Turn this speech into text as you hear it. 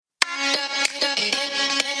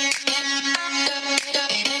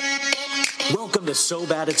Welcome to So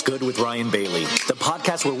Bad It's Good with Ryan Bailey, the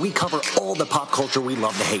podcast where we cover all the pop culture we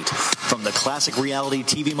love to hate, from the classic reality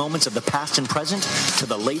TV moments of the past and present to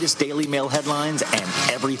the latest Daily Mail headlines and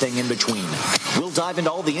everything in between. We'll dive into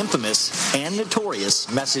all the infamous and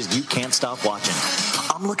notorious messes you can't stop watching.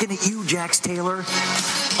 I'm looking at you, Jax Taylor.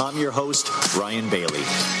 I'm your host, Ryan Bailey.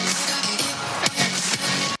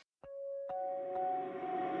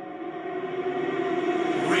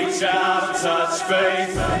 Reach out and touch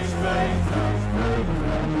faith.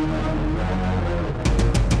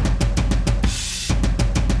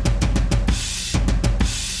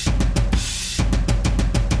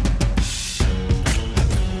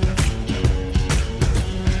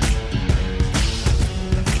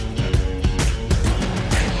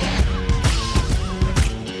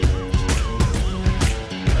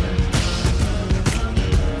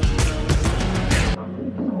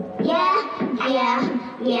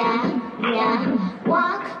 Yeah.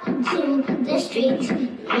 Walk to the streets.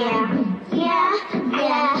 Yeah.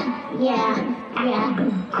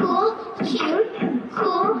 Cool, cute,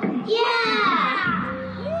 cool. Yeah.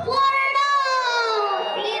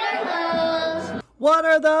 What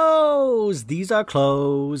are those? These are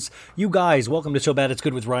clothes. You guys, welcome to So Bad It's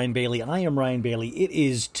Good with Ryan Bailey. I am Ryan Bailey. It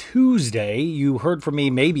is Tuesday. You heard from me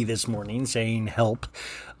maybe this morning saying help.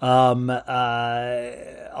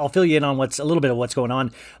 I'll fill you in on a little bit of what's going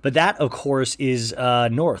on. But that, of course, is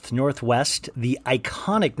Northwest, the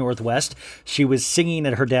iconic Northwest. She was singing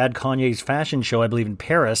at her dad Kanye's fashion show, I believe, in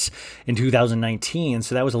Paris in 2019.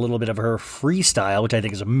 So that was a little bit of her freestyle, which I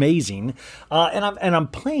think is amazing. And I'm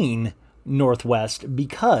playing Northwest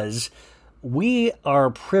because we are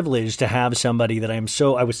privileged to have somebody that I was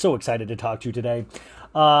so excited to talk to today.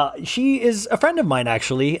 She is a friend of mine,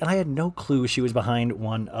 actually, and I had no clue she was behind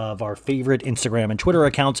one of our favorite Instagram and Twitter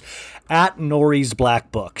accounts at NORIS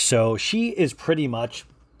Black Book. So she has pretty much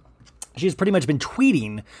been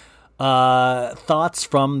tweeting thoughts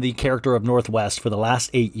from the character of Northwest for the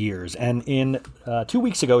last 8 years. And in 2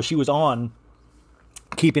 weeks ago, she was on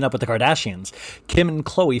Keeping Up with the Kardashians. Kim and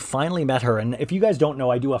Khloe finally met her. And if you guys don't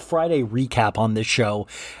know, I do a Friday recap on this show.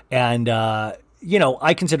 And, I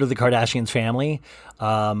consider the Kardashians family.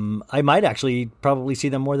 I might actually probably see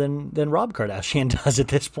them more than Rob Kardashian does at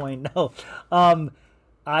this point. No. I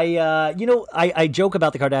joke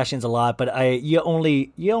about the Kardashians a lot, but you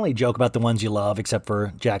only joke about the ones you love, except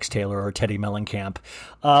for Jax Taylor or Teddy Mellencamp.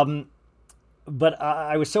 But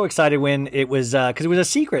I was so excited when it was, because it was a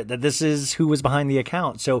secret that this is who was behind the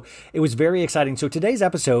account. So it was very exciting. So today's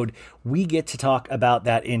episode, we get to talk about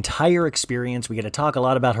that entire experience. We get to talk a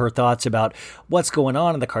lot about her thoughts about what's going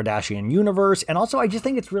on in the Kardashian universe. And also, I just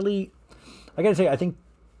think it's really, I got to say,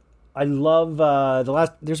 I love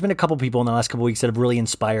there's been a couple people in the last couple weeks that have really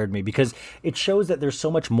inspired me because it shows that there's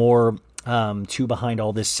so much more to behind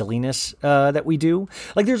all this silliness that we do.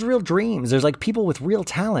 Like, there's real dreams. There's like people with real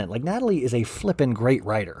talent. Like, Natalie is a flippin' great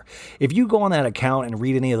writer. If you go on that account and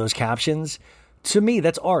read any of those captions, to me,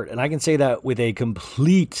 that's art. And I can say that with a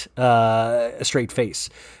complete straight face.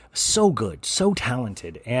 So good, so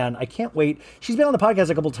talented. And I can't wait. She's been on the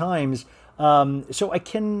podcast a couple times. So I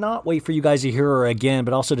cannot wait for you guys to hear her again,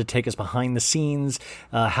 but also to take us behind the scenes,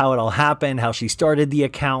 how it all happened, how she started the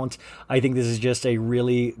account. I think this is just a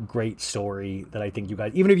really great story that I think you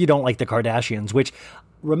guys, even if you don't like the Kardashians, which,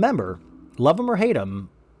 remember, love them or hate them,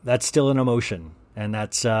 that's still an emotion. And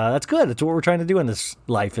that's good. That's what we're trying to do in this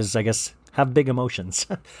life is, I guess, have big emotions.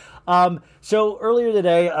 So earlier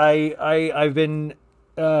today, I've been,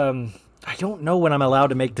 I don't know when I'm allowed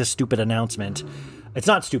to make this stupid announcement. It's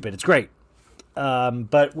not stupid. It's great.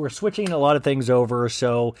 But we're switching a lot of things over.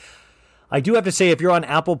 So I do have to say, if you're on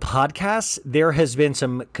Apple Podcasts, there has been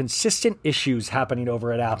some consistent issues happening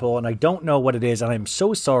over at Apple, and I don't know what it is, and I'm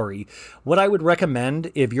so sorry. What I would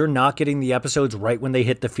recommend, if you're not getting the episodes right when they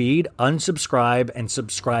hit the feed, unsubscribe and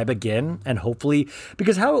subscribe again. And hopefully,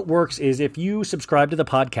 because how it works is if you subscribe to the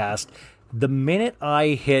podcast, the minute I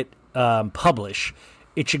hit publish,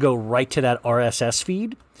 it should go right to that RSS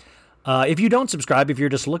feed. If you don't subscribe, if you're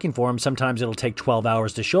just looking for them, sometimes it'll take 12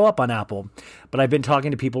 hours to show up on Apple. But I've been talking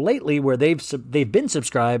to people lately where they've been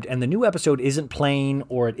subscribed and the new episode isn't playing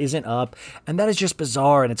or it isn't up. And that is just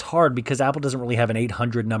bizarre. And it's hard because Apple doesn't really have an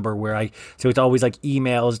 800 number so it's always like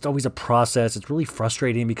emails. It's always a process. It's really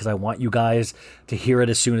frustrating because I want you guys to hear it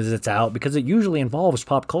as soon as it's out because it usually involves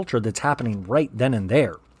pop culture that's happening right then and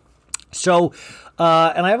there. So,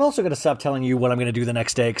 and I've also got to stop telling you what I'm going to do the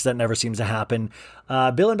next day because that never seems to happen.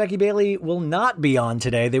 Bill and Becky Bailey will not be on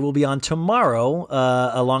today. They will be on tomorrow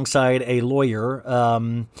alongside a lawyer.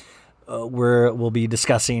 we'll be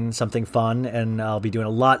discussing something fun, and I'll be doing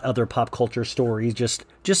a lot other pop culture stories. Just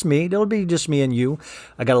me. It'll be just me and you.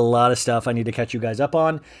 I got a lot of stuff I need to catch you guys up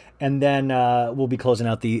on, and then we'll be closing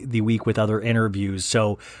out the week with other interviews.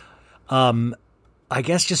 So, I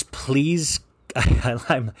guess just please.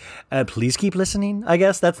 Please keep listening. I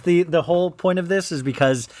guess that's the whole point of this, is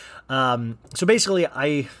because so basically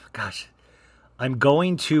I'm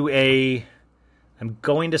going to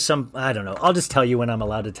some, I don't know. I'll just tell you when I'm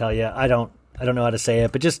allowed to tell you. I don't know how to say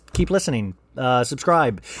it, but just keep listening.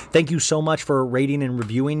 Subscribe. Thank you so much for rating and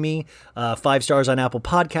reviewing me. 5 stars on Apple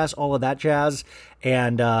Podcasts, all of that jazz.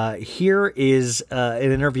 And here is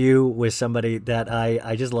an interview with somebody that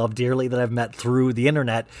I just love dearly, that I've met through the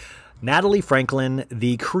internet. Natalie Franklin,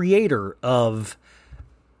 the creator of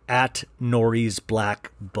at NORIS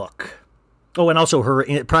Black Book. Oh, and also her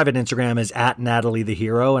private Instagram is at Natalie the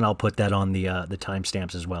Hero, and I'll put that on the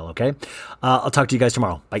timestamps as well, okay? I'll talk to you guys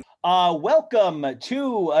tomorrow. Bye. Welcome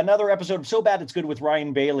to another episode of So Bad It's Good with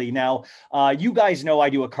Ryan Bailey. Now, you guys know I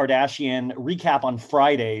do a Kardashian recap on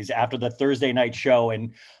Fridays after the Thursday night show,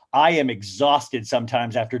 and I am exhausted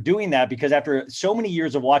sometimes after doing that, because after so many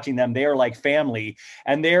years of watching them, they are like family,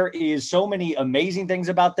 and there is so many amazing things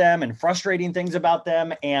about them and frustrating things about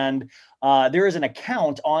them. And there is an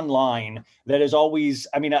account online that is always,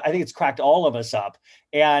 I think it's cracked all of us up.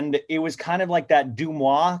 And it was kind of like that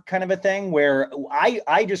Dumois kind of a thing, where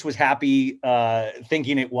I just was happy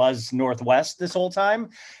thinking it was Northwest this whole time.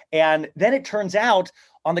 And then it turns out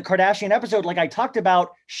on the Kardashian episode, like I talked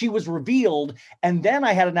about, she was revealed. And then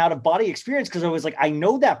I had an out-of-body experience, because I was like, I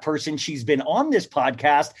know that person. She's been on this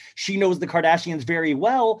podcast. She knows the Kardashians very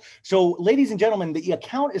well. So, ladies and gentlemen, the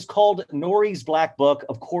account is called NORIS Black Book.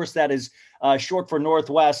 Of course, that is short for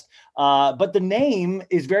Northwest. But the name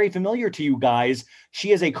is very familiar to you guys.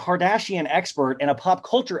 She is a Kardashian expert and a pop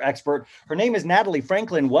culture expert. Her name is Natalie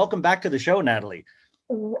Franklin. Welcome back to the show, Natalie.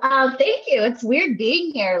 Thank you. It's weird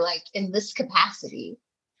being here, like in this capacity.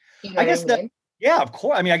 You know, I guess yeah, of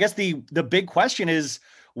course. I guess the big question is,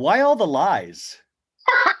 why all the lies?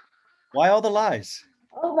 Why all the lies?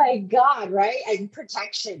 Oh my God, right? And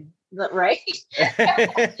protection, right?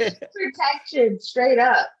 Protection, straight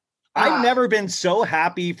up. I've never been so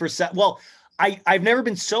happy for I've never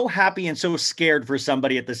been so happy and so scared for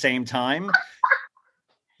somebody at the same time.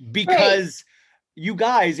 Because you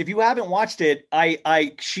guys, if you haven't watched it,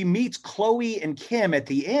 she meets Chloe and Kim at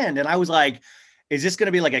the end, and I was like, is this going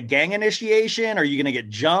to be like a gang initiation? Are you going to get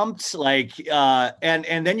jumped? Like,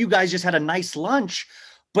 and then you guys just had a nice lunch,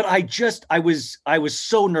 but I was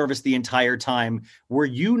so nervous the entire time. Were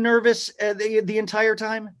you nervous the entire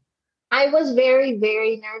time? I was very,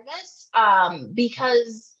 very nervous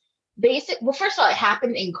because well, first of all, it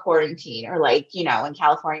happened in quarantine, or like, when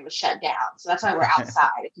California was shut down. So that's why we're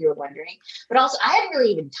outside, if you were wondering. But also, I hadn't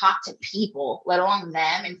really even talked to people, let alone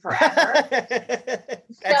them, in forever. So it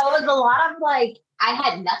was a lot of like, I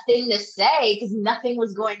had nothing to say because nothing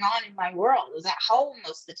was going on in my world. I was at home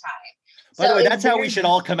most of the time. By the way, that's how we should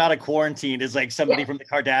all come out of quarantine, is like somebody from the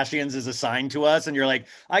Kardashians is assigned to us, and you're like,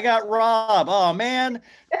 I got Rob. Oh, man.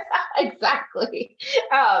 Exactly.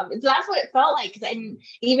 So that's what it felt like. And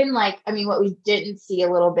even like, what we didn't see a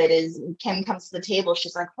little bit is Kim comes to the table.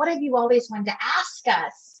 She's like, what have you always wanted to ask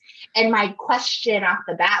us? And my question off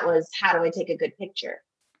the bat was, how do I take a good picture?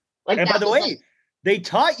 Like, and by the way, they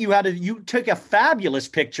taught you how to, you took a fabulous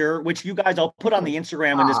picture, which you guys, I'll put on the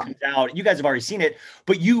Instagram when this comes out. You guys have already seen it,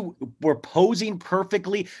 but you were posing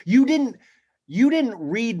perfectly. You didn't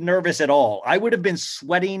read nervous at all. I would have been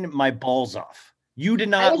sweating my balls off. You did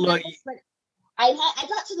not look. I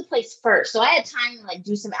got to the place first, so I had time to like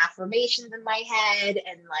do some affirmations in my head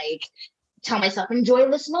and like tell myself, enjoy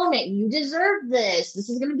this moment. You deserve this. This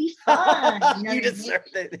is going to be fun. You deserve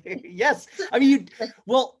it. Yes.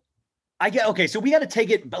 Okay, so we got to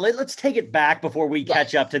take it, but let's take it back before we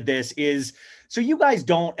catch up to this. So if you guys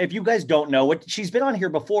don't know, what she's been on here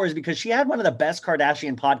before is because she had one of the best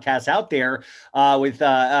Kardashian podcasts out there with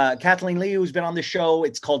Kathleen Lee, who's been on the show.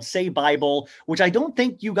 It's called Say Bible, which I don't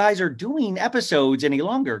think you guys are doing episodes any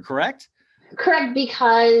longer, correct? Correct,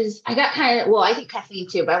 because I got I think Kathleen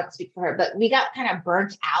too, but I won't speak for her, but we got kind of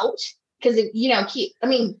burnt out. Because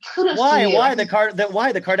kudos why? to you. Why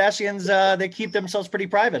the Kardashians? They keep themselves pretty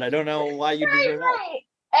private. I don't know why you do that. Right.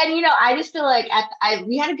 And I just feel like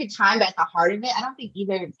we had a good time, but at the heart of it, I don't think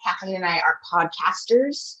either Kathleen and I are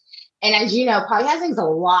podcasters. And as you know, podcasting is a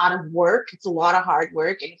lot of work. It's a lot of hard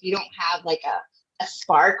work, and if you don't have like a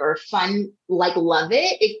spark or fun, like love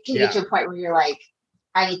it, it can get to a point where you're like,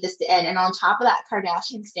 I need this to end. And on top of that,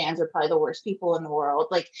 Kardashian stans are probably the worst people in the world.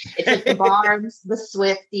 Like, it's like the Barbs, the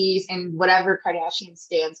Swifties, and whatever Kardashian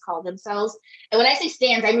stans call themselves. And when I say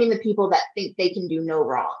stans, I mean the people that think they can do no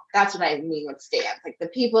wrong. That's what I mean with stans. Like, the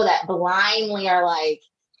people that blindly are like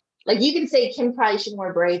you can say Kim probably should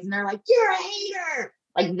wear braids, and they're like, you're a hater.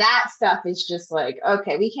 Like, that stuff is just like,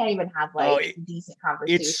 okay, we can't even have decent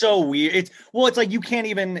conversation. It's so weird. It's like you can't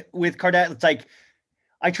even with Kardashian. It's like,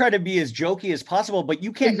 I try to be as jokey as possible, but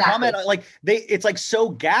you can't comment on, like, it's like so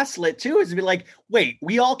gaslit too. It's be like, wait,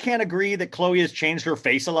 we all can't agree that Khloe has changed her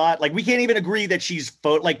face a lot. Like, we can't even agree that she's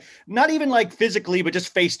like, not even like physically, but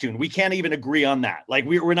just Facetune. We can't even agree on that. Like,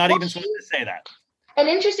 we're not even supposed to say that. And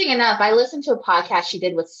interesting enough, I listened to a podcast she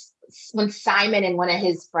did when Simon and one of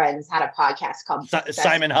his friends had a podcast called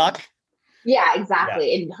Simon Huck. Yeah,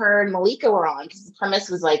 exactly. Yeah. And her and Malika were on, because the premise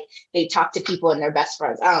was like they talk to people and they're best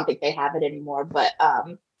friends. I don't think they have it anymore, but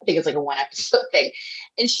I think it's like a one episode thing.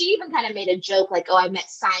 And she even kind of made a joke like, oh, I met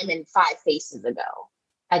Simon 5 faces ago.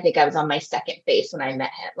 I think I was on my second face when I met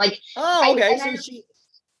him. Like,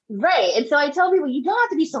 right. And so I tell people, you don't have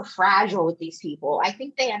to be so fragile with these people. I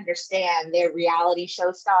think they understand they're reality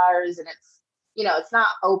show stars, and it's not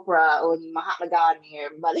Oprah or Mahatma Gandhi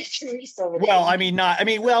or Mother Teresa over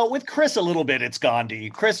there. Well, with Kris a little bit, it's Gandhi.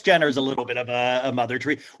 Kris Jenner's a little bit of a Mother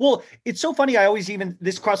Teresa. Well, it's so funny.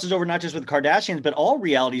 This crosses over not just with Kardashians, but all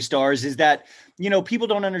reality stars, is that, people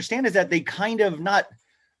don't understand is that they kind of not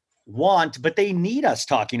want, but they need us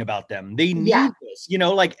talking about them. They need this,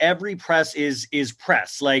 like every press is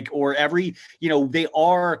press, like, or every, they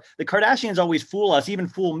are, the Kardashians always fool us, even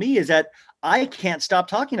fool me, is that I can't stop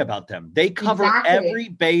talking about them. They cover every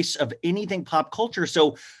base of anything pop culture.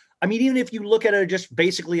 So, I mean, even if you look at it just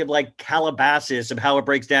basically of like Calabasas, of how it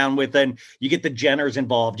breaks down with, then you get the Jenners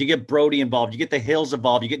involved, you get Brody involved, you get the Hills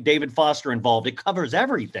involved, you get David Foster involved. It covers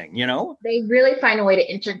everything, They really find a way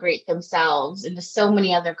to integrate themselves into so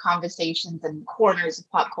many other conversations and corners of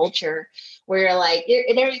pop culture where you're like, they're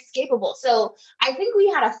inescapable. So I think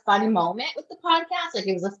we had a fun moment with the podcast. Like,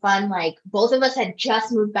 it was a fun, like, both of us had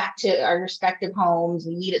just moved back to our respective homes.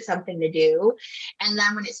 We needed something to do. And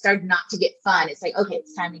then when it started not to get fun, it's like, okay,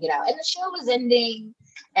 it's time to get out. And the show was ending,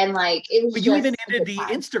 and like, it was. But you even ended the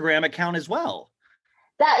Instagram account as well.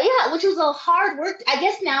 Which was a hard work. I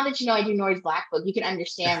guess now that I do NORIS Black Book, you can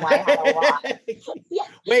understand why I had a lot.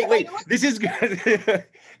 Wait. This is good.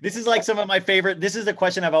 This is like some of my favorite. This is the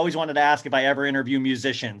question I've always wanted to ask if I ever interview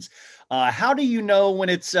musicians. How do you know when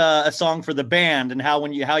it's a song for the band, and how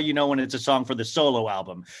you know when it's a song for the solo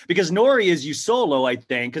album? Because Nori is you solo, I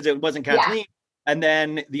think, because it wasn't Kathleen, and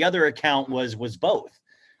then the other account was both.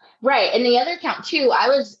 Right. And the other account too, I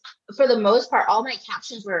was, for the most part, all my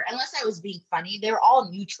captions were, unless I was being funny, they were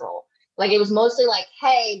all neutral. Like, it was mostly like,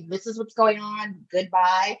 hey, this is what's going on.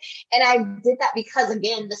 Goodbye. And I did that because,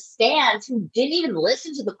 again, the stans who didn't even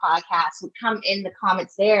listen to the podcast would come in the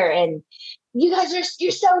comments there and, you guys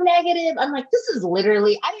you're so negative. I'm like, this is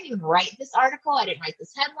literally, I didn't even write this article. I didn't write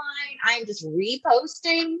this headline. I'm just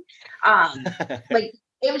reposting. Like,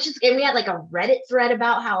 it was just, and we had like a Reddit thread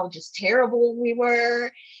about how just terrible we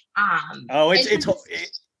were.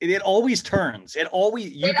 It always turns.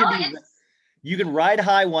 You can ride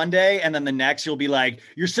high one day, and then the next you'll be like,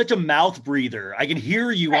 you're such a mouth breather. I can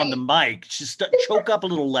hear you on the mic. Just choke up a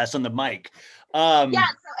little less on the mic. And I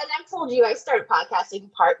told you I started podcasting in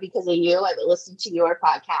part because of you. I would listen to your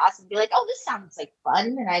podcast and be like, oh, this sounds like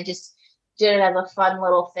fun. And I just did it as a fun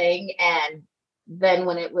little thing. And then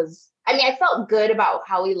when it was, I felt good about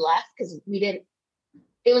how we left, because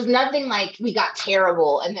it was nothing like we got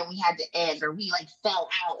terrible and then we had to end, or we like fell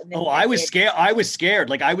out. And then I was scared. I was scared.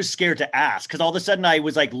 Like, I was scared to ask, because all of a sudden I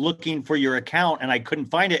was like looking for your account and I couldn't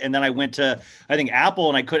find it. And then I went to, I think,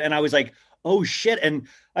 Apple, and I was like, oh shit. And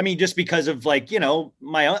just because of like,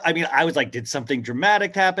 I was like, did something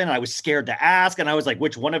dramatic happen? I was scared to ask. And I was like,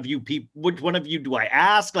 which one of you do I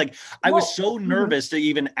ask? Like, I was so nervous to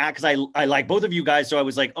even ask, because I like both of you guys. So I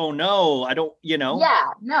was like, oh no, I don't,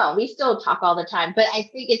 Yeah, no, we still talk all the time. But I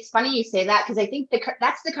think it's funny you say that, because I think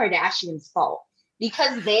that's the Kardashians' fault,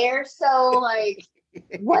 because they're so like,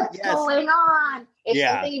 what's going on? It's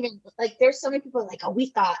something even like, there's so many people like, oh, we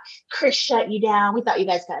thought Kris shut you down. We thought you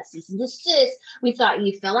guys got a cease and desist. We thought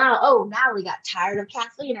you fell out. Oh, Natalie got tired of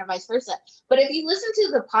Kathleen, or vice versa. But if you listen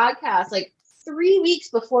to the podcast, like 3 weeks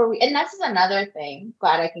before and that's another thing,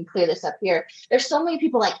 glad I can clear this up here. There's so many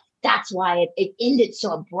people like, that's why it ended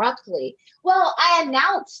so abruptly. Well, I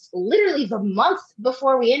announced literally the month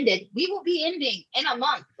before we ended, we will be ending in a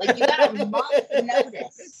month. Like, you got a month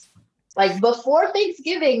notice. Like, before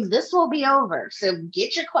Thanksgiving, this will be over. So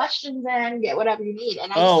get your questions in, get whatever you need.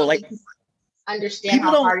 And understand People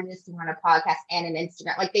how don't. hard it is to run a podcast and an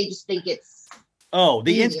Instagram. Like they just think it's Oh,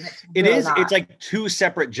 easy, and it's it really is. not. It's like two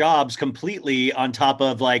separate jobs completely on top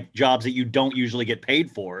of like jobs that you don't usually get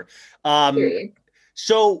paid for. Period.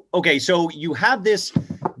 So, okay, so you have this.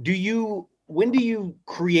 When do you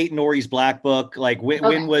create Nori's Black Book? Like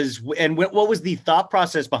when what was the thought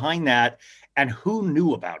process behind that, and who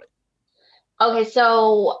knew about it? Okay,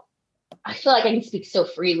 so I feel like I can speak so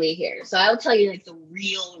freely here. So I'll tell you like the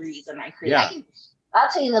real reason I created. Yeah. I'll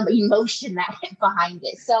tell you the emotion that went behind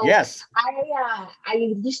it. So Yes. I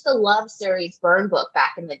used to love Surrey's Burn Book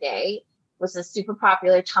back in the day. It was a super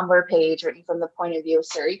popular Tumblr page written from the point of view of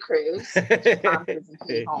Surrey Cruz.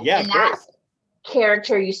 Yeah, and that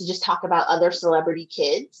character used to just talk about other celebrity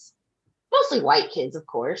kids, mostly white kids, of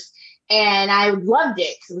course. And I loved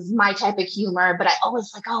it because it was my type of humor. But I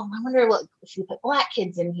always like, oh, I wonder what if you put Black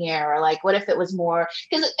kids in here, or like, what if it was more?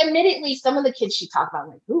 Because admittedly, some of the kids she talked about, I'm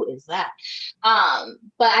like, who is that?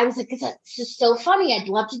 But I was like, it's just so funny. I'd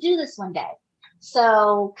love to do this one day.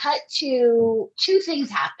 So cut to two things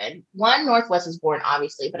happen. One, Northwest was born,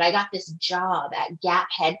 obviously, but I got this job at Gap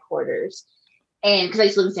headquarters, and because I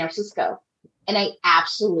used to live in San Francisco. And I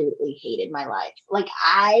absolutely hated my life. Like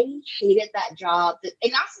I hated that job.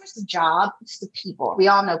 And not so much the job, it's the people. We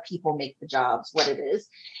all know people make the jobs what it is.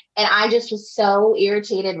 And I just was so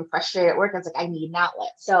irritated and frustrated at work. I was like, I need an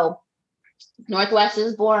outlet. So Northwest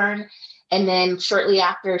is born. And then shortly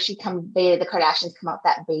after the Kardashians come out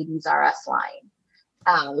that Babies R Us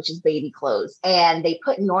line, which is baby clothes. And they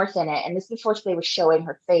put North in it. And this before they were showing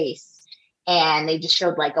her face. And they just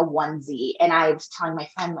showed like a onesie. And I was telling my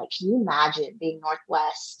friend, like, can you imagine being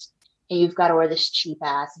Northwest and you've got to wear this cheap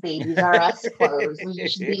ass Babies R Us clothes and you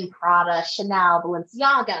should be in Prada, Chanel,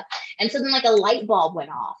 Balenciaga. And so then like a light bulb went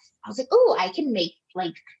off. I was like, oh, I can make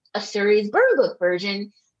like a Surrey's Burn Book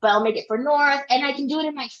version, but I'll make it for North and I can do it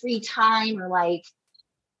in my free time, or like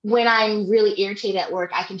when I'm really irritated at work,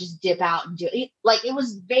 I can just dip out and do it. Like it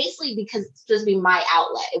was basically because it's supposed to be my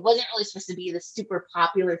outlet. It wasn't really supposed to be the super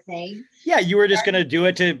popular thing. Yeah, you were just going to do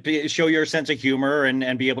it to show your sense of humor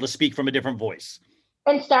and be able to speak from a different voice.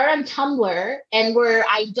 And start on Tumblr, and where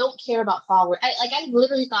I don't care about followers. I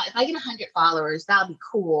literally thought if I get 100 followers, that would be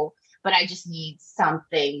cool. But I just need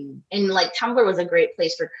something. And like Tumblr was a great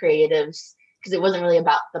place for creatives, because it wasn't really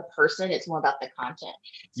about the person, it's more about the content.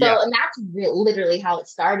 So, and that's literally how it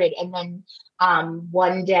started. And then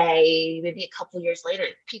one day, maybe a couple of years later,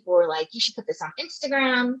 people were like, you should put this on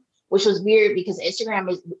Instagram, which was weird because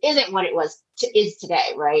Instagram isn't what it is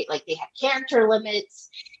today, right? Like they have character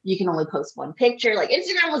limits. You can only post one picture. Like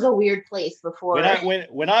Instagram was a weird place before.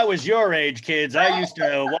 When I was your age, kids, I used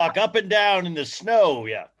to walk up and down in the snow.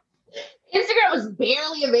 Yeah. Instagram was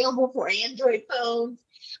barely available for Android phones.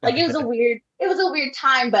 Like it was a weird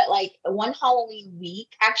time, but like one Halloween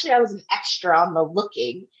week, actually I was an extra on the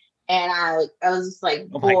Looking, and I was just like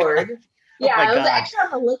bored. Yeah, I was an extra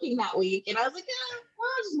on the Looking that week, and I was like, well,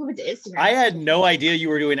 I'll just move it to Instagram. I had no idea you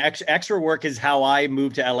were doing extra work. Is how I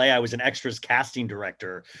moved to LA. I was an extras casting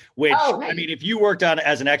director, which I mean, if you worked on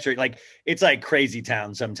as an extra, like it's like crazy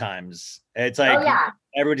town sometimes. It's like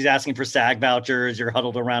everybody's asking for SAG vouchers. You're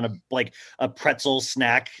huddled around a pretzel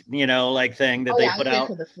snack, like thing that they put out.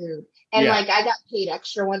 For the food. And like I got paid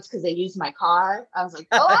extra once because they used my car. I was like,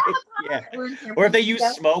 oh, Or if they use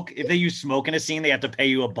smoke, in a scene, they have to pay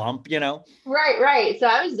you a bump, Right. So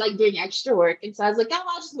I was like doing extra work. And so I was like, oh,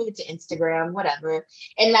 I'll just move it to Instagram, whatever.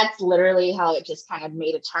 And that's literally how it just kind of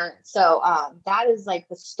made a turn. So that is like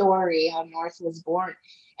the story how North was born.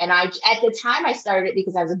 And at the time I started it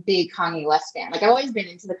because I was a big Kanye West fan. Like I've always been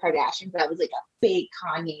into the Kardashians, but I was like a big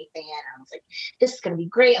Kanye fan. I was like, this is going to be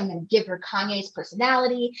great. I'm going to give her Kanye's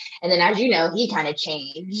personality. And then as you know, he kind of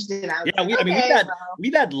changed. And I was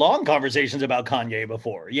we've had long conversations about Kanye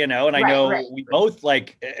before, and I know we both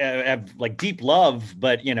have like deep love,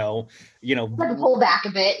 but like pull back a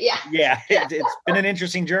bit. Yeah. Yeah. It's been an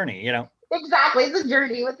interesting journey, Exactly. It's a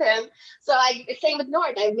journey with him. So same with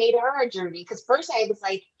North. I made her a journey because first I was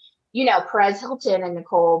like, Perez Hilton and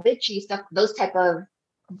Nicole Bitchy stuff, those type of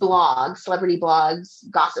blogs, celebrity blogs,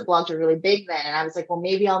 gossip blogs are really big then. And I was like, well,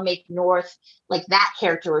 maybe I'll make North like that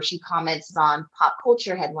character where she comments on pop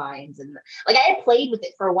culture headlines. And like I had played with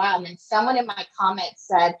it for a while. And then someone in my comments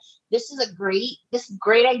said, this is a great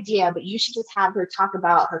idea, but you should just have her talk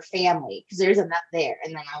about her family because there's enough there.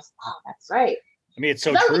 And then I was like, oh, that's right. I mean, it's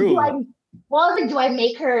so true. Do I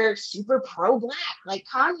make her super pro-black like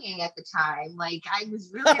Kanye at the time? Like I was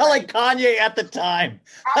really like Kanye at the time.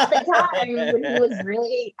 At the time when he was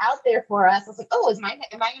really out there for us, I was like, oh, am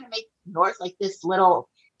I going to make North like this little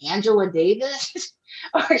Angela Davis?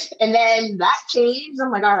 And then that changed.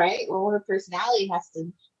 I'm like, all right, well, her personality has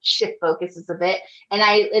to shift focuses a bit.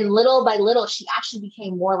 And little by little, she actually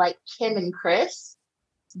became more like Kim and Chris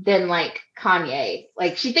than like Kanye.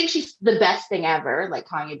 Like she thinks she's the best thing ever, like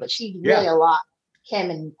Kanye, but she's really a lot Kim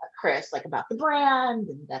and Chris, like about the brand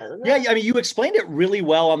and da, da, da, da. Yeah, I mean, you explained it really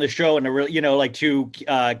well on the show, and like to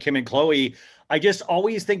Kim and Chloe. I just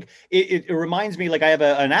always think it reminds me, like I have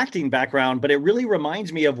an acting background, but it really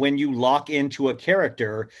reminds me of when you lock into a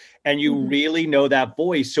character and you really know that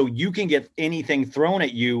voice, so you can get anything thrown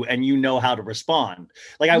at you and you know how to respond.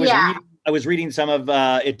 Like I was reading some of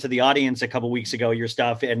it to the audience a couple weeks ago, your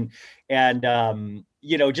stuff, and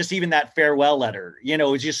just even that farewell letter,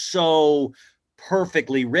 it's just so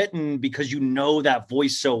perfectly written because you know that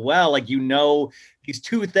voice so well, like these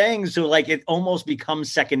two things, so like it almost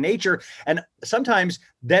becomes second nature. And sometimes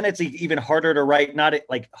then it's even harder to write,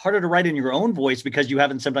 harder to write in your own voice because you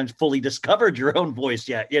haven't sometimes fully discovered your own voice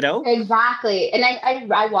yet, Exactly. And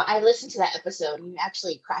I listened to that episode and you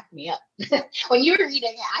actually cracked me up. When you were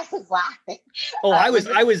reading it, I was laughing.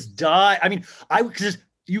 I was dying. I mean, because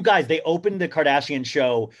you guys, they opened the Kardashian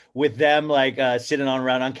show with them like sitting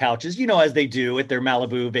around on couches, as they do at their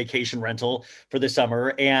Malibu vacation rental for the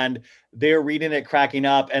summer. And they're reading it, cracking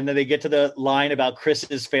up. And then they get to the line about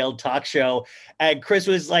Chris's failed talk show. And Chris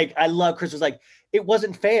was like, it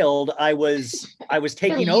wasn't failed. I was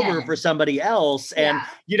taking over for somebody else. And,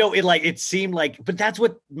 it seemed like, but that's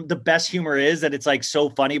what the best humor is, that it's like so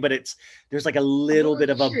funny, but there's like a little bit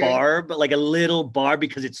of a barb, but like a little barb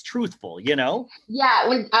because it's truthful, Yeah.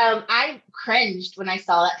 When I cringed when I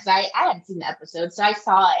saw that, because I hadn't seen the episode. So I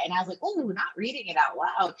saw it and I was like, oh, we're not reading it out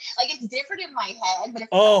loud. Like it's different in my head, but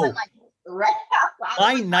it's someone like right out loud.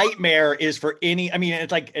 My nightmare is for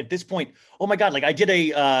it's like at this point, oh my God, like I did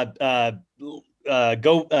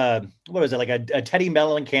what was it, like a Teddy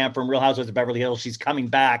Mellencamp from Real Housewives of Beverly Hills. She's coming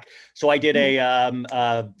back, so I did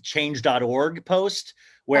a change.org post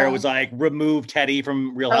where it was like remove Teddy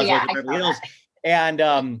from Real Housewives of Beverly Hills.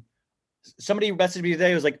 And somebody messaged me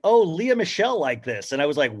today, was like, oh, Leah Michelle like this, and I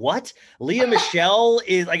was like, what? Leah Michelle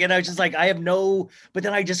is like, and I was just like, but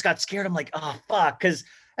then I just got scared. I'm like, oh fuck, because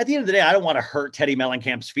at the end of the day, I don't want to hurt Teddy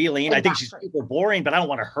Mellencamp's feeling. Exactly. I think she's super boring, but I don't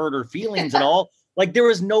want to hurt her feelings at all. Like there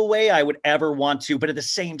was no way I would ever want to, but at the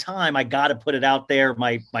same time, I got to put it out there,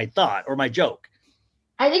 my thought or my joke.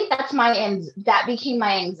 I think that became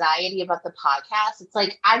my anxiety about the podcast. It's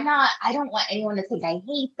like, I don't want anyone to think I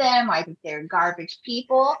hate them or I think they're garbage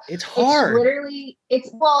people. It's hard. I think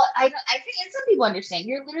some people understand.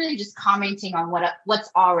 You're literally just commenting on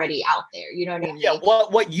what's already out there. You know what I mean? Yeah.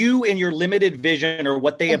 What you in your limited vision or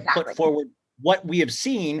what they have put forward, what we have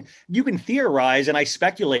seen, you can theorize, and I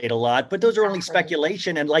speculate a lot, but those are only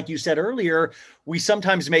speculation. And like you said earlier, we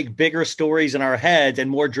sometimes make bigger stories in our heads and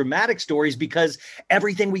more dramatic stories because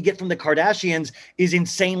everything we get from the Kardashians is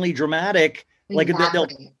insanely dramatic. Like they'll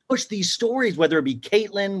push these stories, whether it be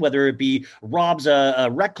Caitlyn, whether it be Rob's a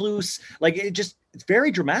recluse, like it's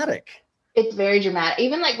very dramatic. It's very dramatic.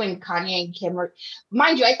 Even like when Kanye and Kim were,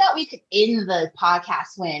 mind you, I thought we could end the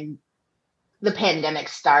podcast when the pandemic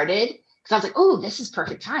started. Because I was like, oh, this is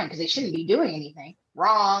perfect time because they shouldn't be doing anything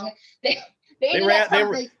wrong. They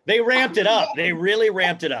ramped it up. They really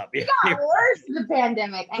ramped it up. It got worse in the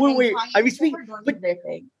pandemic.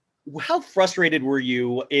 How frustrated were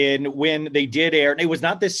you when they did air? And it was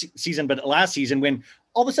not this season, but last season, when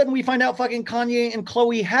all of a sudden we find out fucking Kanye and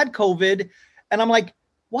Chloe had COVID. And I'm like,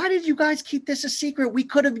 why did you guys keep this a secret? We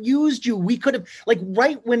could have used you. We could have, like,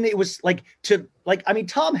 right when it was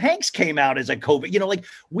Tom Hanks came out as a COVID,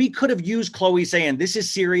 we could have used Chloe saying, this is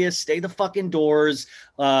serious. Stay the fuck indoors.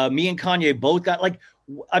 Me and Kanye both got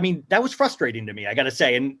that was frustrating to me, I got to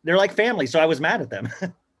say. And they're like family. So I was mad at them.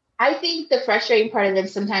 I think the frustrating part of them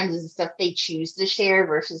sometimes is the stuff they choose to share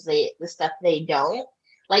versus the stuff they don't.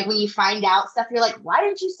 Like when you find out stuff, you're like, why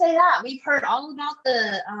didn't you say that? We've heard all about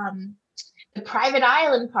the private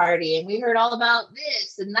island party and we heard all about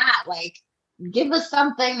this and that. Like, give us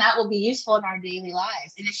something that will be useful in our daily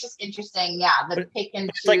lives. And it's just interesting. Yeah.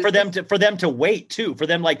 It's like for them to wait too, for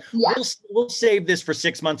them, like, we'll save this for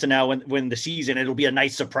 6 months. And now when the season, it'll be a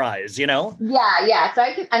nice surprise, Yeah. Yeah. So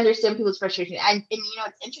I can understand people's frustration. And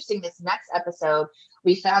it's interesting. This next episode,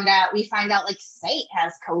 we find out like Saint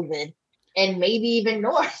has COVID and maybe even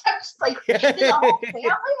North. I'm just like, did the whole family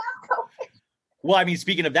have COVID? Well, I mean,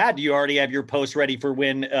 speaking of that, do you already have your post ready for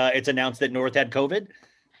when it's announced that North had COVID?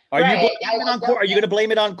 Are you going to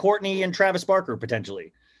blame it on Courtney and Travis Barker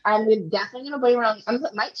potentially? I'm definitely going to blame it on. I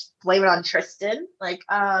might blame it on Tristan. Like,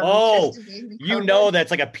 Tristan that's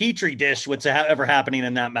like a petri dish. What's ever happening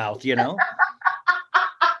in that mouth?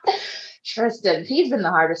 Tristan, he's been the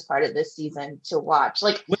hardest part of this season to watch.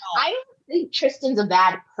 Like, I don't think Tristan's a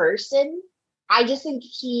bad person. I just think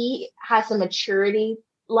he has a maturity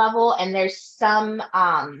level, and there's some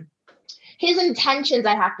his intentions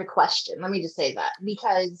I have to question. Let me just say that,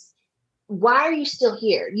 because why are you still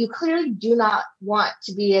here? You clearly do not want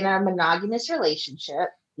to be in a monogamous relationship,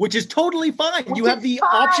 which is totally fine. You have the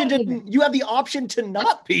option to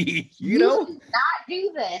not be, you know, not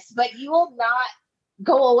do this, but you will not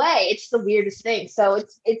go away. It's the weirdest thing. So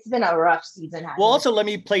it's been a rough season. Well, also let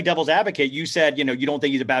me play devil's advocate. You said, you know, you don't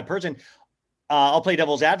think he's a bad person. I'll play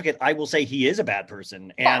devil's advocate. I will say he is a bad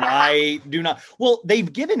person, and I do not. Well,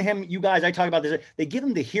 they've given him, you guys, I talk about this, they give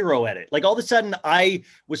him the hero edit. Like all of a sudden I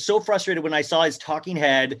was so frustrated when I saw his talking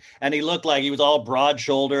head and he looked like he was all broad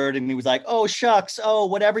shouldered and he was like, oh shucks. Oh,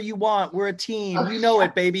 whatever you want. We're a team. You know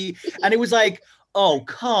it, baby. And it was like, oh,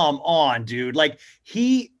 come on, dude. Like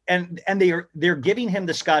and they're giving him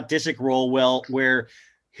the Scott Disick role, where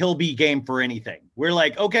he'll be game for anything. We're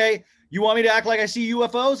like, okay, you want me to act like I see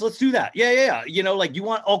UFOs? Let's do that. Yeah. You know, like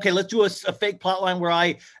let's do a fake plot line where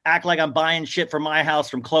I act like I'm buying shit from my house,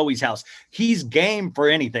 from Chloe's house. He's game for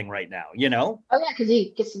anything right now, you know? Oh yeah, because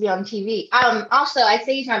he gets to be on TV. Also, I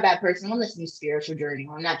say he's not a bad person on this new spiritual journey.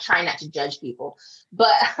 I'm not trying not to judge people,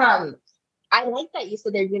 but I like that you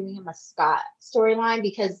said they're giving him a Scott storyline,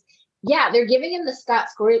 because yeah, they're giving him the Scott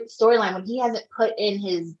storyline when he hasn't put in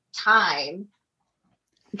his time.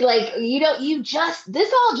 Like,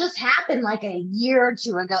 this all just happened like a year or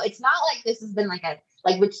two ago. It's not like this has been like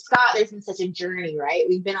with Scott, there's been such a journey, right?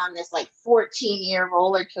 We've been on this like 14-year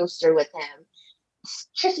roller coaster with him.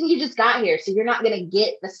 Tristan, you just got here, so you're not going to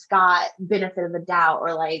get the Scott benefit of the doubt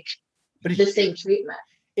or like the same treatment.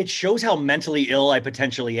 It shows how mentally ill I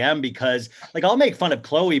potentially am, because like I'll make fun of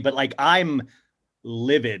Chloe, but like I'm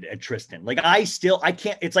livid at Tristan. Like I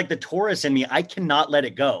can't, it's like the Taurus in me. I cannot let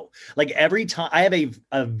it go. Like every time I have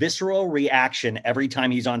a visceral reaction every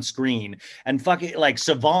time he's on screen, and fucking like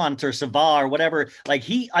Savant or Savar or whatever. Like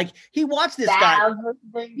he watched this guy.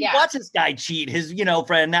 He watched this guy cheat his,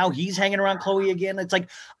 friend. Now he's hanging around Chloe again. It's like,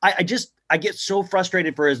 I get so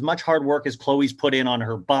frustrated for as much hard work as Chloe's put in on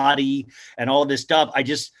her body and all of this stuff.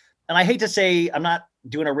 And I hate to say, I'm not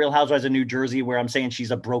doing a Real Housewives of New Jersey where I'm saying she's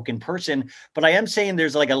a broken person, but I am saying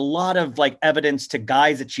there's like a lot of like evidence to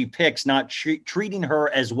guys that she picks not treating her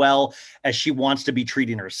as well as she wants to be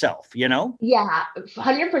treating herself, you know? Yeah,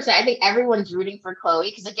 100%. I think everyone's rooting for Chloe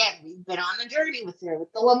because, again, we've been on the journey with her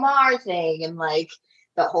with the Lamar thing and like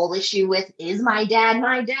the whole issue with, is my dad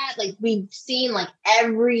my dad? Like we've seen like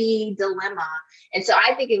every dilemma. And so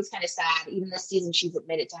I think it was kind of sad. Even this season, she's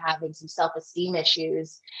admitted to having some self-esteem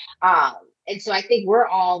issues. And so I think we're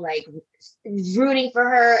all like rooting for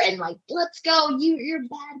her and like, let's go. You're a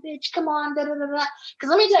bad bitch. Come on. Da, da, da, da. Because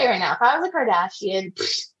let me tell you right now, if I was a Kardashian,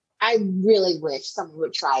 I really wish someone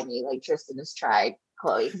would try me like Tristan has tried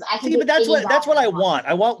Chloe. Because I can. See, but that's what I want.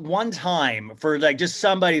 I want one time for like just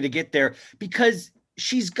somebody to get there, because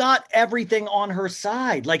she's got everything on her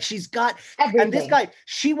side. Like she's got everything. And this guy,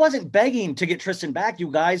 she wasn't begging to get Tristan back, you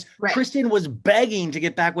guys. Right. Tristan was begging to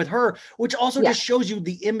get back with her, which also just shows you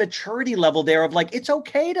the immaturity level there of like, it's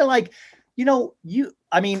okay to like,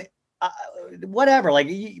 whatever. Like,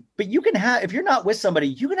 but you can have, if you're not with somebody,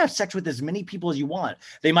 you can have sex with as many people as you want.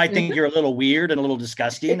 They might think you're a little weird and a little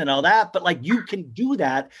disgusting and all that, but like you can do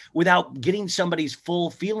that without getting somebody's full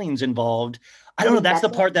feelings involved. I don't know. That's the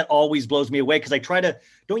part that always blows me away, because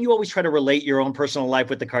don't you always try to relate your own personal life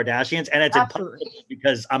with the Kardashians? And it's impossible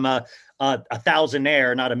because I'm a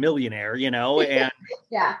thousandaire, not a millionaire, and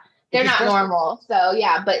yeah, they're not normal. So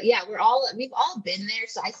yeah, but yeah, we've all been there.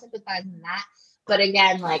 So I sympathize in that. But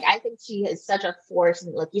again, like I think she is such a force,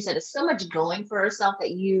 and like you said, it's so much going for herself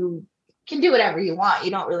that you can do whatever you want. You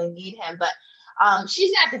don't really need him, but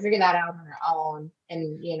she's gonna have to figure that out on her own,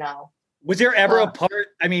 and Was there ever a part,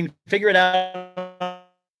 figure it out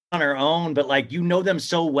on her own, but like, them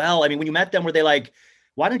so well. I mean, when you met them, were they like,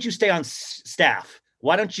 why don't you stay on staff?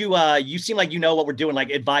 Why don't you, you seem like you know what we're doing, like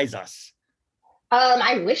advise us.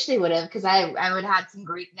 I wish they would have, because I would have had some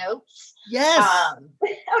great notes. Yes. I would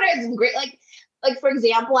have had some great, like for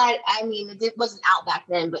example, it wasn't out back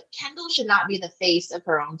then, but Kendall should not be the face of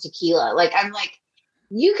her own tequila. Like, I'm like,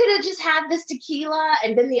 you could have just had this tequila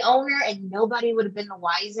and been the owner and nobody would have been the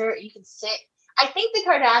wiser. You can sit. I think the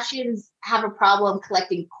Kardashians have a problem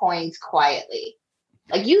collecting coins quietly.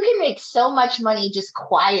 Like you can make so much money just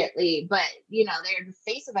quietly, but they're the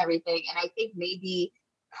face of everything. And I think maybe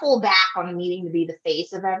pull back on needing to be the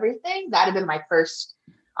face of everything. That'd have been my first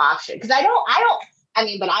option. Cause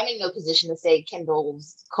but I'm in no position to say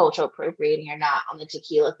Kendall's cultural appropriating or not on the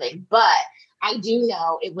tequila thing, but I do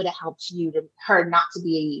know it would have helped her not to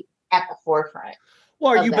be at the forefront.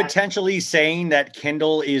 Well, are you potentially saying that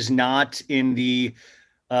Kendall is not in the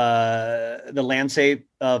the landscape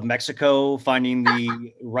of Mexico, finding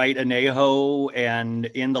the right anejo and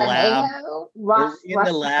in the lab.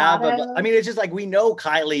 I mean, it's just like, we know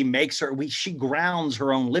Kylie makes she grounds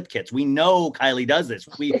her own lip kits. We know Kylie does this.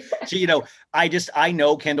 I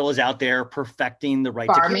know Kendall is out there perfecting the right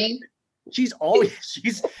farming. She's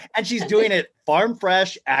doing it farm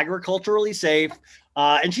fresh, agriculturally safe.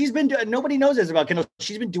 And nobody knows this about Kendall.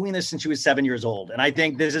 She's been doing this since she was 7 years old. And I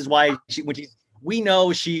think this is why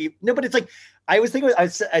but it's like, I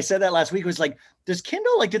said that last week, it was like, does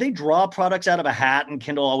Kendall, like, do they draw products out of a hat and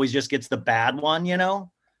Kendall always just gets the bad one, you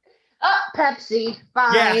know? Pepsi,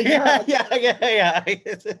 fine. Yeah. And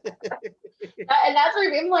that's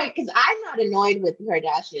what I'm like, because I'm not annoyed with the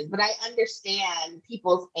Kardashians, but I understand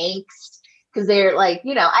people's angst, because they're like,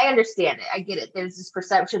 I understand it. I get it. There's this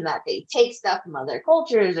perception that they take stuff from other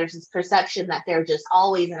cultures. There's this perception that they're just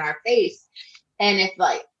always in our face. And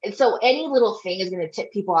so any little thing is going to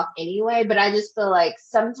tip people off anyway. But I just feel like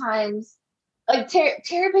sometimes, like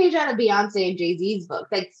Tara Page out of Beyonce and Jay-Z's book,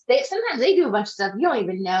 like sometimes they do a bunch of stuff you don't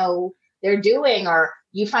even know they're doing, or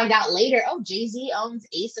you find out later, oh, Jay-Z owns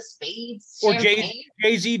Ace of Spades. Or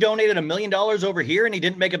Jay-Z donated $1 million over here and he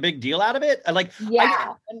didn't make a big deal out of it.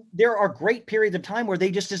 There are great periods of time where they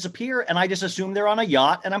just disappear and I just assume they're on a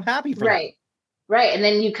yacht and I'm happy for them. Right. And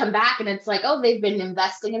then you come back and it's like, oh, they've been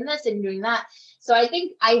investing in this and doing that. So I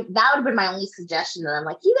think that would have been my only suggestion. That I'm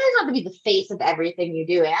like, you guys don't have to be the face of everything you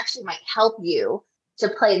do. It actually might help you to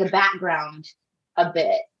play the background a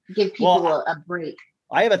bit, give people a break.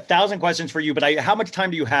 I have 1,000 questions for you, but how much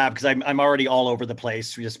time do you have? Because I'm already all over the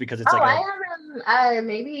place just because it's I have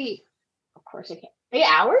maybe, of course I can. Maybe an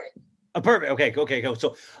hour? Perfect. Okay, go.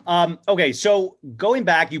 So, so going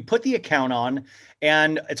back, you put the account on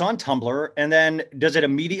and it's on Tumblr. And then does it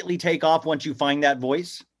immediately take off once you find that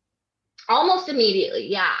voice? Almost immediately.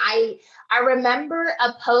 Yeah. I remember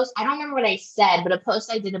a post. I don't remember what I said, but a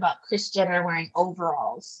post I did about Kris Jenner wearing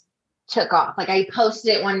overalls took off. Like I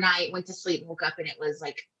posted it one night, went to sleep, woke up and it was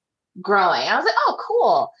like growing. I was like, oh,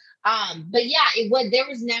 cool. But yeah, there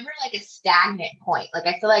was never like a stagnant point. Like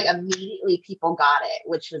I feel like immediately people got it,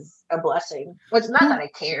 which was a blessing. Well, it's not that I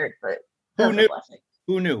cared, but it was a blessing.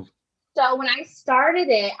 Who knew? So when I started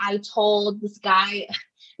it, I told this guy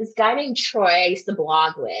named Troy I used to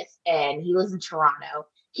blog with, and he lives in Toronto.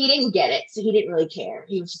 He didn't get it, so he didn't really care.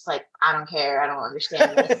 He was just like, I don't care. I don't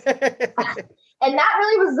understand this. And that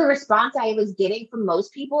really was the response I was getting from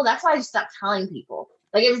most people. That's why I just stopped telling people.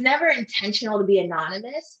 Like, it was never intentional to be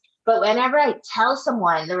anonymous. But whenever I tell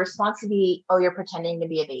someone, the response would be, oh, you're pretending to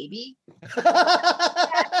be a baby.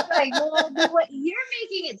 Like, well, you're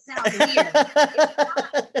making it sound weird.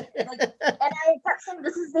 And I kept saying,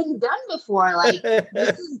 this has been done before. Like,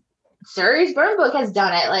 Suri's burn book has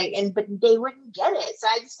done it. But they wouldn't get it. So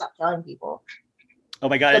I just stopped telling people. Oh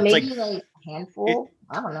my God. So maybe like a handful.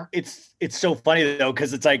 I don't know. It's so funny though,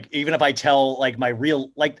 because it's like, even if I tell like my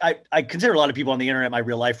real, like I consider a lot of people on the internet my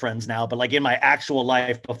real life friends now, but like in my actual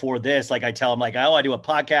life before this, like I tell them like, oh, I do a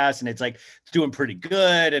podcast and it's like, it's doing pretty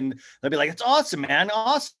good. And they'll be like, it's awesome, man.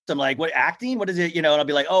 Awesome. Like, what acting? What is it? And I'll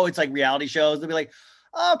be like, oh, it's like reality shows. They'll be like,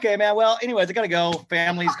 okay, man. Well, anyways, I gotta go.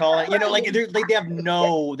 Family's calling. Like they have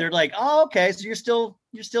they're like, oh, okay. So you're still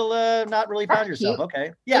not really found yourself. Cute.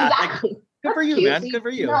 Okay. Yeah. Exactly. Like, good for you, cute. man. Good for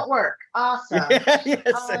you. Not work. Awesome. Yes.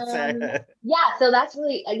 Yeah. So that's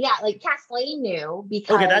really, like Kathleen knew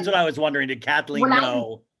because. Okay. That's what I was wondering. Did Kathleen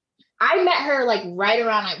know? I met her like right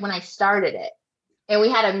around when I started it, and we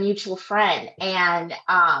had a mutual friend, and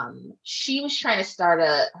she was trying to start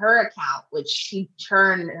her account, which she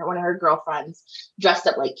turned one of her girlfriends dressed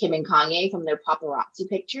up like Kim and Kanye from their paparazzi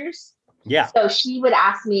pictures. Yeah. So she would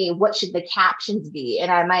ask me, what should the captions be?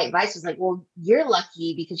 And my advice was like, well, you're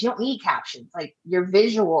lucky because you don't need captions. Like, your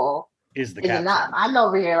visual is enough. I'm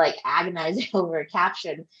over here like agonizing over a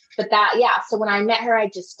caption. But so when I met her, I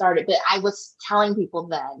just started, but I was telling people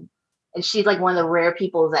then, and she's like one of the rare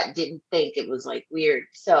people that didn't think it was like weird.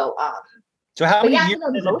 So how many years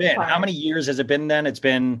has it been? How many years has it been then? It's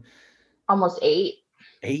been almost 8.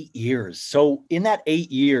 8 years. So in that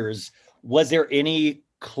 8 years, was there any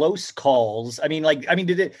close calls?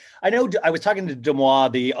 Did it? I know I was talking to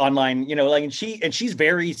Demois, the online, and she's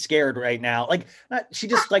very scared right now. Like, she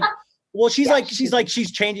just like, well, she's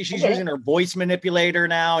changing. She's using her voice manipulator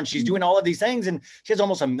now, and she's doing all of these things, and she has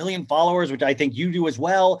almost 1 million followers, which I think you do as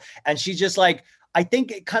well. And she's just like, I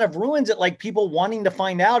think it kind of ruins it. Like, people wanting to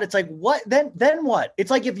find out. It's like, what then what?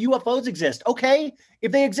 It's like, if UFOs exist, okay,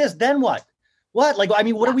 if they exist, then what? What? Like,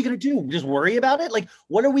 what are we going to do? Just worry about it? Like,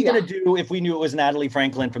 what are we going to do if we knew it was Natalie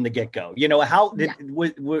Franklin from the get-go?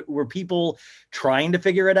 Were people trying to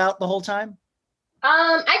figure it out the whole time?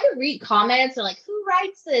 I could read comments and like, who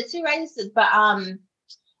writes this? Who writes this? But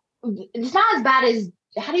it's not as bad as,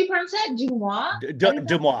 how do you pronounce that? Dumois. It's not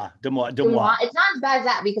as bad as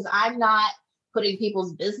that because I'm not putting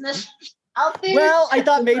people's business out there. Well, I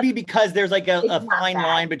thought maybe because there's like a fine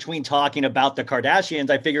line between talking about the Kardashians,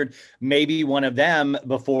 I figured maybe one of them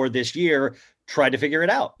before this year tried to figure it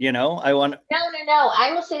out. No. I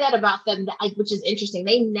will say that about them, which is interesting.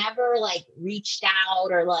 They never like reached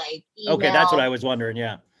out or like emailed. Okay, that's what I was wondering.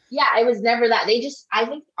 Yeah. Yeah, it was never that. They just, I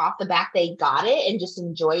think off the back, they got it and just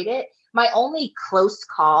enjoyed it. My only close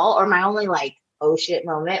call or my only like, oh shit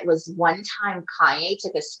moment was one time Kanye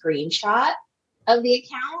took a screenshot of the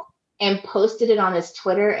account and posted it on his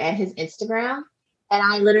Twitter and his Instagram. And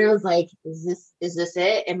I literally was like, is this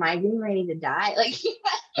it? Am I getting ready to die? Like,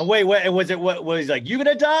 and wait, what was like, you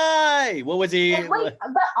gonna die? What was he? But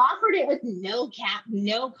offered it with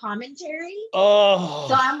no commentary. Oh.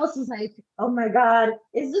 So I almost was like, oh my God,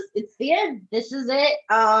 it's the end. This is it.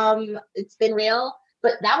 It's been real.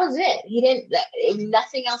 But that was it. He didn't,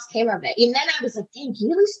 nothing else came of it. And then I was like, dang, can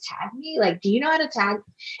you at least tag me? Like, do you know how to tag?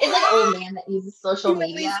 It's like old man that uses social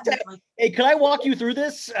media. Like, hey, can I walk you through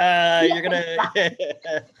this? You're going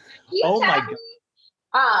to. Oh my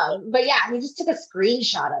God. But yeah, he just took a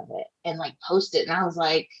screenshot of it and like posted it. And I was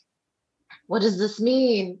like, what does this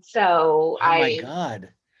mean? So my God.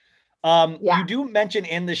 You do mention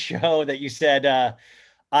in the show that you said,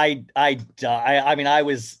 I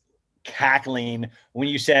was cackling when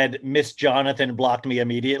you said Miss Jonathan blocked me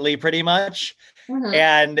immediately, pretty much. Mm-hmm.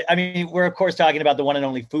 And I mean, we're of course talking about the one and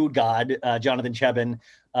only food god, Jonathan Cheban,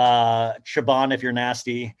 Cheban if you're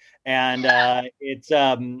nasty, and it's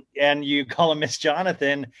and you call him Miss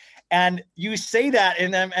Jonathan, and you say that in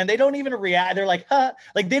them, and they don't even react. They're like, huh?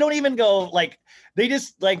 Like they don't even go like. They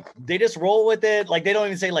just roll with it. Like they don't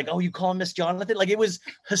even say like, oh, you call him Miss Jonathan. Like it was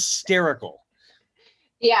hysterical.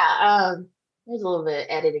 Yeah. There's a little bit of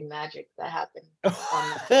editing magic that happened.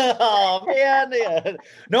 Oh man, yeah.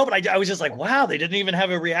 No, but I was just like, wow, they didn't even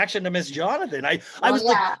have a reaction to Miss Jonathan. I was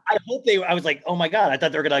like, oh my God, I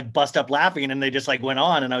thought they were gonna like bust up laughing, and they just like went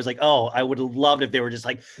on, and I was like, oh, I would have loved if they were just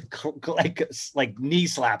like knee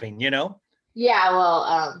slapping, Yeah,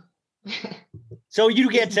 well, so you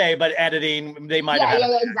can't say, but editing, they might have.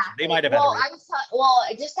 Yeah, exactly. They might have. Well,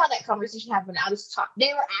 just how that conversation happened.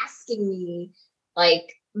 They were asking me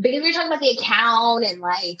like, because we were talking about the account and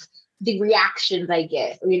like the reactions I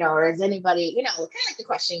get, or is anybody, kind of like the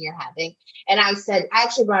question you're having. And I said, I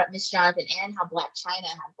actually brought up Miss Jonathan and how Black China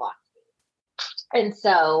had blocked me. And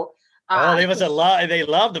so. They must have they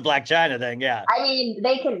love the Black China thing. Yeah. I mean,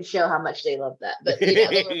 they couldn't show how much they love that, but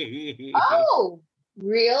oh,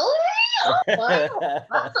 really? Oh, wow.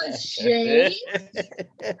 That's a shame.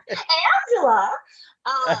 Angela.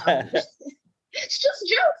 It's just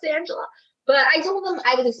jokes, Angela. But I told them,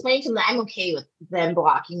 I was explaining to them that I'm okay with them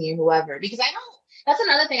blocking me or whoever, because that's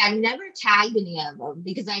another thing. I've never tagged any of them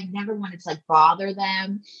because I've never wanted to like bother them.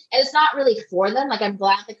 And it's not really for them. Like I'm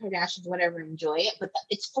glad the Kardashians, whatever, enjoy it, but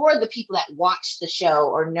it's for the people that watch the show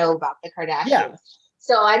or know about the Kardashians. Yeah.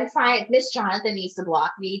 So I'm fine. Miss Jonathan needs to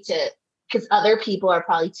block me because other people are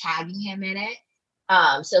probably tagging him in it.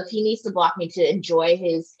 So if he needs to block me to enjoy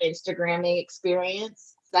his Instagramming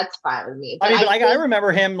experience, that's fine with me. But I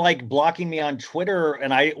remember him like blocking me on Twitter,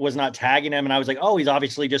 and I was not tagging him, and I was like, oh, he's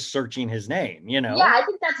obviously just searching his name, Yeah, I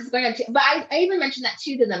think that's what's going on too. But I even mentioned that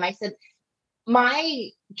too to them. I said, my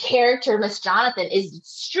character, Miss Jonathan, is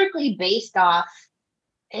strictly based off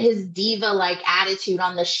his diva-like attitude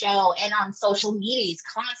on the show and on social media. He's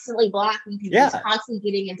constantly blocking people. Yeah. He's constantly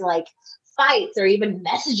getting into like fights or even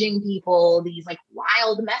messaging people these like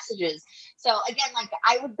wild messages. So again, like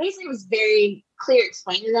I would basically was very clear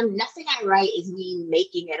explaining to them, nothing I write is me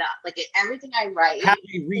making it up. Like everything I write have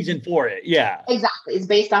a reason for it. Yeah, exactly. It's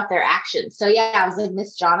based off their actions. So yeah, I was like,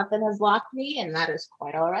 Miss Jonathan has blocked me, and that is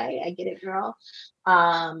quite all right. I get it, girl.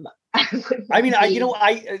 I mean,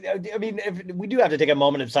 if we do have to take a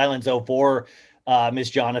moment of silence though for Miss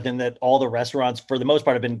Jonathan, that all the restaurants for the most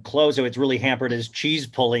part have been closed, so it's really hampered his cheese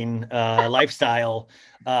pulling lifestyle.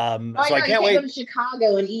 So I can't wait to go to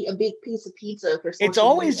Chicago and eat a big piece of pizza for. It's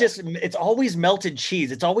always melted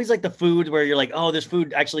cheese. It's always like the food where you're like, oh, this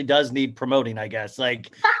food actually does need promoting, I guess.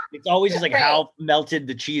 Like it's always just like right. How melted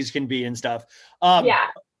the cheese can be and stuff. Yeah.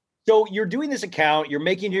 So you're doing this account, you're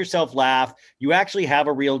making yourself laugh. You actually have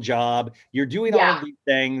a real job. You're doing all of these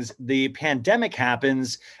things. The pandemic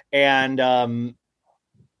happens, and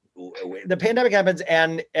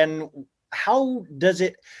how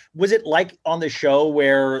was it like on the show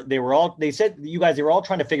where they were all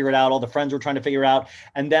trying to figure it out. All the friends were trying to figure out.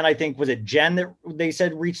 And then I think, was it Jen that they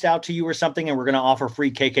said reached out to you or something and we're going to offer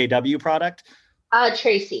free KKW product?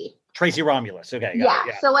 Tracy. Tracy Romulus. Okay. Yeah.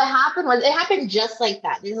 Yeah. So what happened was it happened just like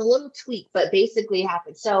that. There's a little tweak, but basically it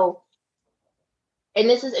happened. So, and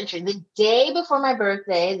this is interesting. The day before my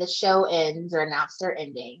birthday, the show ends or announced their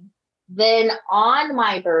ending. Then on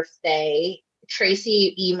my birthday,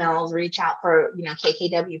 Tracy emails, reach out for,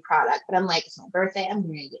 KKW product. But I'm like, it's my birthday. I'm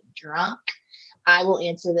going to get drunk. I will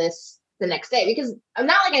answer this the next day because I'm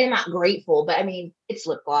not like I'm not grateful, but I mean, it's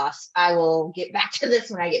lip gloss. I will get back to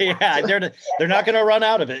this when I get back to it. They're not going to run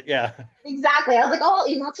out of it. Yeah. Exactly. I was like, oh, I'll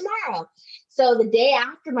email tomorrow. So the day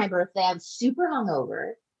after my birthday, I'm super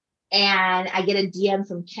hungover and I get a DM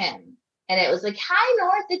from Kim and it was like, hi,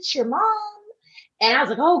 North, it's your mom. And I was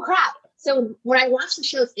like, oh, crap. So when I watched the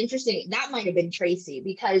show, it's interesting. That might have been Tracy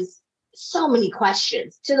because so many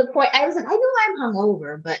questions to the point. I was like, I know I'm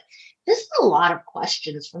hungover, but this is a lot of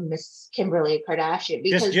questions from Miss Kimberly Kardashian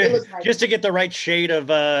because it was like, just to get the right shade of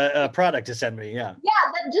product to send me. Yeah.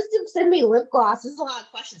 Yeah. Just to send me lip gloss. This is a lot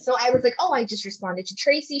of questions. So I was like, oh, I just responded to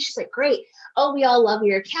Tracy. She's like, great. Oh, we all love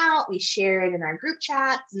your account. We share it in our group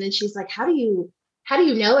chats. And then she's like, how do you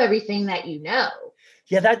know everything that you know?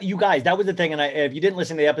 Yeah, that you guys, that was the thing. And if you didn't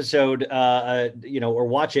listen to the episode, or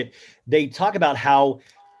watch it, they talk about how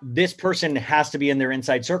this person has to be in their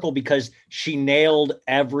inside circle because she nailed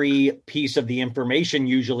every piece of the information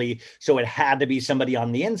usually. So it had to be somebody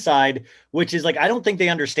on the inside, which is like, I don't think they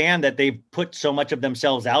understand that they've put so much of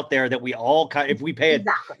themselves out there that we all if we pay it,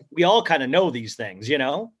 we all kind of know these things,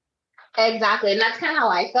 Exactly. And that's kind of how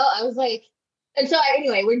I felt. I was like, and so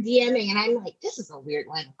anyway, we're DMing and I'm like, this is a weird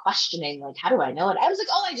line of questioning. Like, how do I know it? I was like,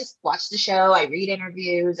 oh, I just watch the show. I read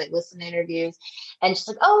interviews. I listen to interviews. And she's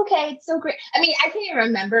like, oh, okay. It's so great. I mean, I can't even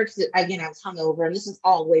remember because again, I was hungover and this is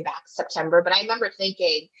all the way back September, but I remember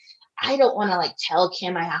thinking, I don't want to like tell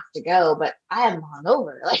Kim I have to go, but I am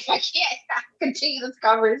hungover. Like I can't continue this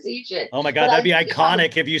conversation. Oh my God. That'd be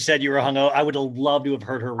iconic if you said you were hungover. I would have loved to have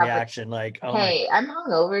heard her reaction. Like, oh hey, I'm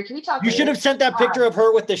hungover. Can we talk? You should have sent that picture of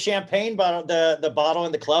her with the champagne bottle, the bottle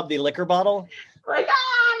in the club, the liquor bottle. Like,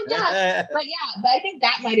 yeah. But I think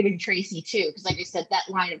that might have been Tracy too. Cause like I said, that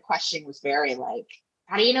line of questioning was very like,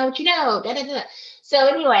 how do you know what you know? Da, da, da. So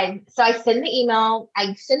anyway, so I send the email.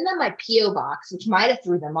 I send them my P.O. box, which might have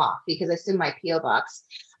threw them off because I send my P.O. box.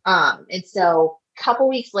 And so a couple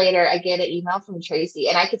weeks later, I get an email from Tracy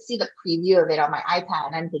and I could see the preview of it on my iPad.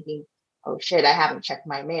 And I'm thinking, oh shit, I haven't checked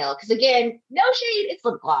my mail. Cause again, no shade, it's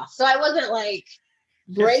lip gloss. So I wasn't like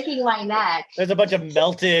breaking my neck. There's a bunch of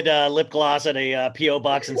melted lip gloss at a P.O.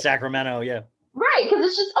 box in Sacramento. Yeah. Right, because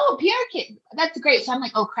it's just, PR kit. That's great. So I'm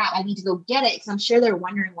like, oh crap, I need to go get it because I'm sure they're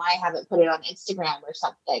wondering why I haven't put it on Instagram or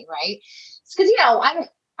something, right? Because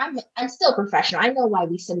I'm still professional. I know why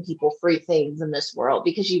we send people free things in this world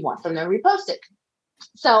because you want them to repost it.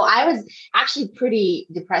 So I was actually pretty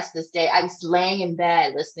depressed this day. I was laying in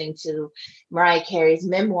bed listening to Mariah Carey's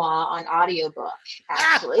memoir on audiobook,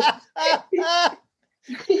 actually.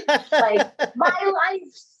 Like, my life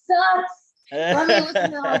sucks. Let me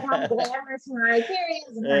listen to like how glamorous Mariah Carey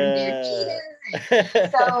is and her cheater.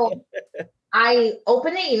 So I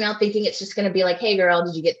opened the email thinking it's just going to be like, hey girl,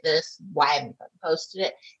 did you get this? Why haven't you posted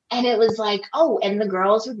it? And it was like, oh, and the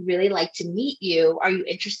girls would really like to meet you. Are you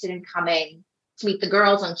interested in coming to meet the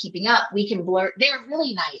girls on Keeping Up? We can blur. They're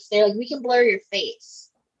really nice. They're like, we can blur your face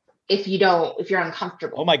if you're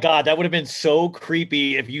uncomfortable. Oh my God, that would have been so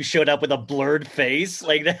creepy if you showed up with a blurred face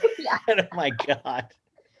like that. Yeah. Oh my God.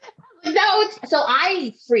 No, so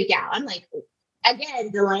I freak out. I'm like, again,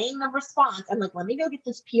 delaying the response. I'm like, let me go get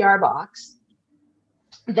this PR box.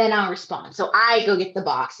 Then I'll respond. So I go get the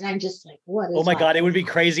box and I'm just like, what is Oh my God, it would be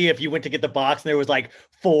crazy if you went to get the box and there was like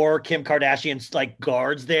 4 Kim Kardashian's like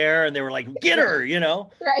guards there and they were like, get her,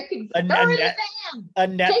 Right. A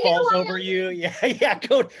net falls over you. Yeah.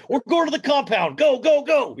 We're going to the compound.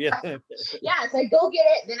 Go. Yeah. Yeah. So I go get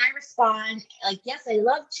it. Then I respond like, yes, I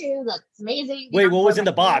love to. That's amazing. Wait, what was in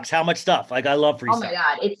the box? How much stuff? Like, I love free stuff. Oh my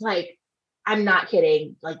God. It's like, I'm not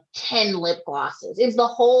kidding, like 10 lip glosses. It's the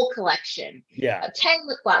whole collection. Yeah. 10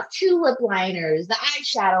 lip gloss, 2 lip liners, the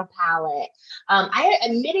eyeshadow palette. I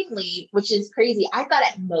admittingly, which is crazy, I thought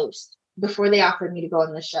at most, before they offered me to go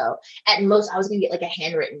on the show, at most I was going to get like a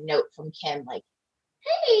handwritten note from Kim, like,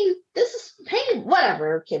 hey,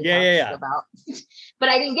 whatever Kim talks about. But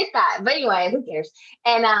I didn't get that. But anyway, who cares?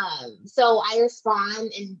 And so I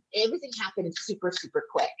respond and everything happened super, super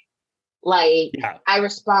quick. Like I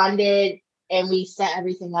responded and we set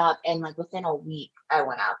everything up, and like within a week I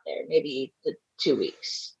went out there, maybe 2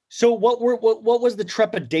 weeks. So what was the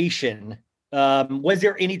trepidation? Was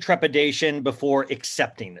there any trepidation before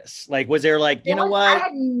accepting this? Like, was there like, you know what? I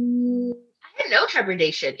had no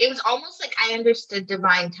trepidation. It was almost like I understood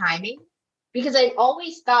divine timing. because I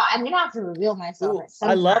always thought I'm gonna have to reveal myself. Ooh, At some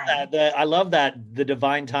I love time. that. I love that. The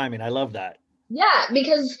divine timing. I love that. Yeah,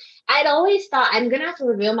 because I'd always thought I'm gonna have to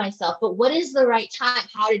reveal myself, but what is the right time?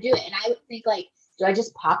 How to do it? And I would think like, do I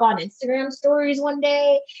just pop on Instagram stories one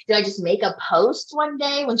day? Do I just make a post one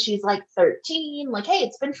day when she's like 13? Like, hey,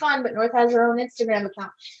 it's been fun, but North has her own Instagram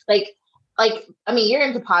account. Like, I mean, you're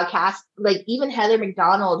into podcasts. Like, even Heather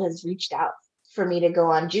McDonald has reached out for me to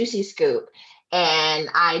go on Juicy Scoop, and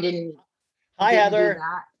I didn't. Hi, didn't Heather. do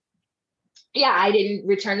that. Yeah, I didn't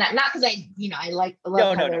return that. Not because I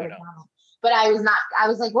love Heather McDonald. But I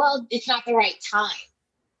was like, well, it's not the right time.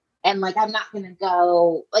 And like, I'm not going to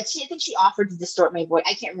go, like, I think she offered to distort my voice.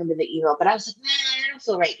 I can't remember the email, but I was like, nah, I don't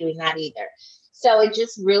feel right doing that either. So it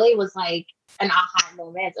just really was like an aha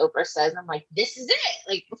moment, as Oprah says. I'm like, this is it.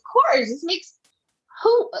 Like, of course, this makes,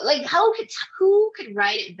 who could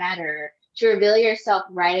write it better to reveal yourself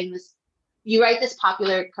writing this? You write this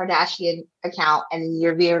popular Kardashian account and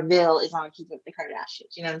your reveal is on Keeping Up with the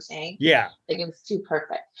Kardashians. You know what I'm saying? Yeah. Like, it was too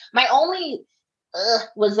perfect. My only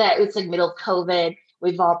was that it's like middle of COVID.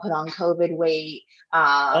 We've all put on COVID weight.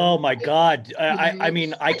 Oh my God. I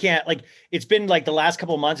mean, I can't, like, it's been like the last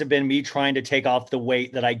couple of months have been me trying to take off the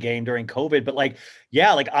weight that I gained during COVID. But like,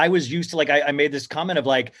 yeah, like I was used to, like, I made this comment of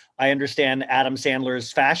like, I understand Adam Sandler's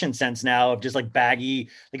fashion sense now of just like baggy,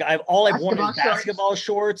 like I've worn is basketball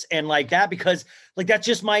shorts and like that, because like, that's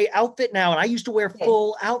just my outfit now. And I used to wear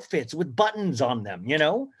full outfits with buttons on them, you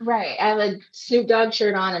know? Right. I have a Snoop Dogg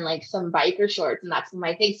shirt on and like some biker shorts, and that's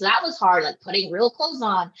my thing. So that was hard, like putting real clothes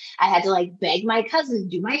on. I had to like beg my cousin to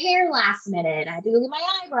do my hair last minute. I had to go get my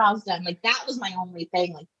eyebrows done. Like, that was my only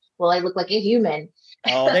thing. Like, well, I look like a human.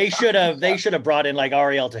 Oh, they should have brought in like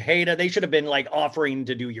Ariel Tejeda. They should have been like offering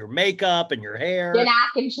to do your makeup and your hair. Dan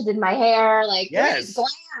Atkins did my hair. Like, yes,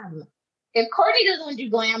 glam. If Courtney doesn't want to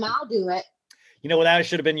do glam, I'll do it. You know, well, that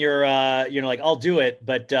should have been your, like, I'll do it,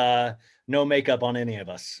 but no makeup on any of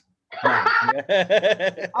us.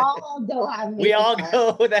 all don't have makeup. We all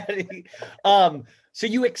go that. So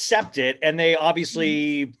you accept it, and they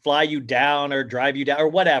obviously fly you down or drive you down or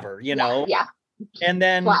whatever, you know? Yeah. And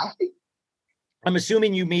then I'm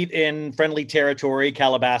assuming you meet in friendly territory,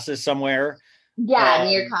 Calabasas somewhere. Yeah,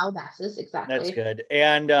 near Calabasas, exactly. That's good.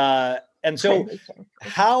 And so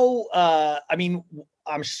how, I mean,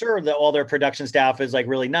 I'm sure that all their production staff is like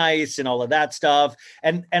really nice and all of that stuff.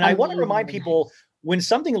 And I want to remind people, when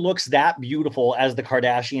something looks that beautiful as the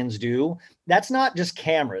Kardashians do, that's not just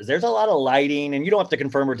cameras. There's a lot of lighting, and you don't have to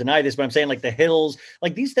confirm or deny this, but I'm saying like the hills,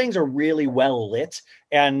 like these things are really well lit,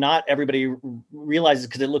 and not everybody realizes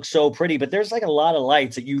because it looks so pretty, but there's like a lot of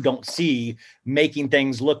lights that you don't see making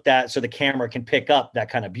things look that so the camera can pick up that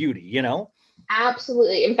kind of beauty, you know?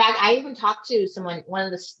 Absolutely. In fact, I even talked to someone, one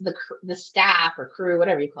of the staff or crew,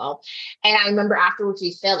 whatever you call, and I remember afterwards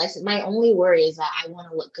we filmed, I said, my only worry is that I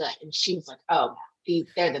want to look good. And she was like, oh,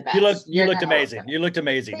 they're the best. You looked amazing. You looked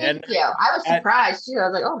amazing. Thank you. I was surprised too. I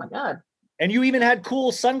was like, oh my God. And you even had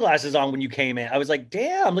cool sunglasses on when you came in. I was like,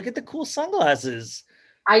 damn, look at the cool sunglasses.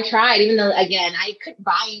 I tried, even though, again, I couldn't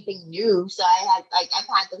buy anything new. So I've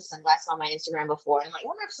had those sunglasses on my Instagram before. And I'm like, I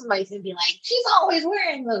wonder if somebody's going to be like, she's always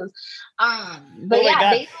wearing those.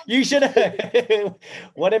 But you should have,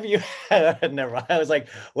 what if you, never mind. I was like,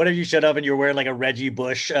 what if you showed up and you're wearing like a Reggie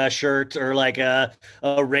Bush shirt or like a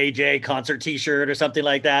Ray J concert t-shirt or something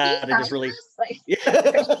like that? And just really.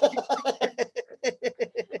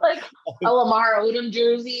 Like a Lamar Odom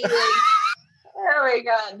jersey. Like, oh my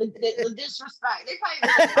God, the disrespect. They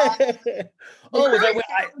probably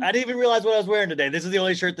I didn't even realize what I was wearing today. This is the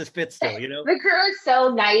only shirt that fits still, you know? The crew is so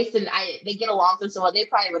nice, and they get along so well. They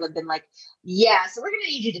probably would have been like, yeah, so we're going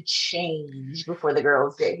to need you to change before the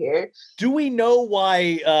girls get here. Do we know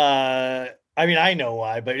why, I mean, I know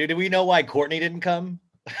why, but do we know why Courtney didn't come?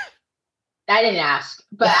 I didn't ask,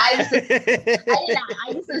 but I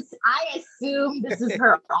assume this is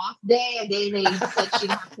her off day, a day they said she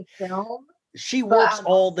didn't have to film. She works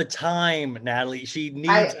all the time, Natalie. She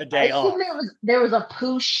needs a day off. There was a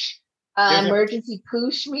poosh, emergency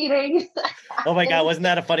poosh meeting. Oh my God, wasn't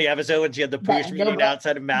that a funny episode when she had the poosh meeting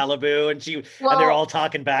outside of Malibu and they're all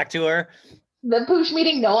talking back to her? The poosh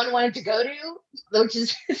meeting no one wanted to go to, which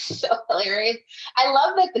is so hilarious. I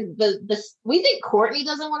love that we think Courtney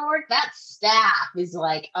doesn't want to work. That staff is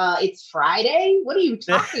like, it's Friday. What are you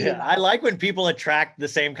talking about? I like when people attract the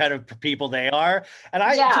same kind of people they are. And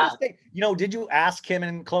just think, did you ask Kim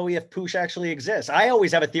and Chloe if poosh actually exists? I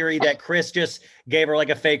always have a theory that Chris just gave her like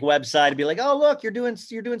a fake website to be like, oh, look, you're doing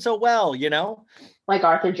so well, you know? Like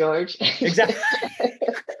Arthur George. Exactly.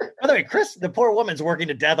 the way, Chris, the poor woman's working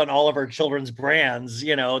to death on all of her children's brands,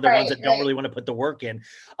 the ones that don't really want to put the work in.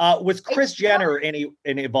 Was Kris Jenner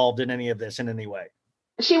involved in any of this in any way?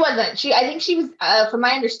 She wasn't. I think she was, from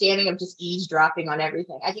my understanding of just eavesdropping on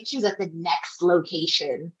everything, I think she was at the next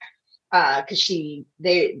location because she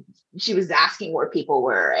was asking where people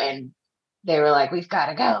were, and they were like, "We've got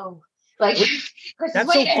to go." Like,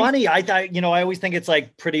 that's so funny. I thought, I always think it's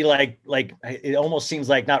like pretty like it almost seems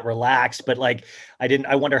like not relaxed, but like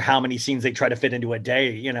I wonder how many scenes they try to fit into a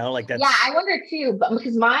day, like that. Yeah, I wonder too, but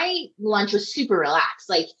because my lunch was super relaxed.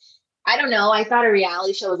 Like, I don't know. I thought a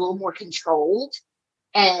reality show was a little more controlled.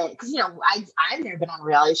 And because, I've never been on a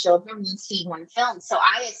reality show. I've never even seen one film. So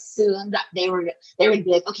I assumed that they would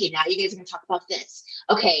be like, okay, now you guys are going to talk about this.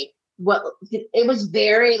 Okay. Well, it was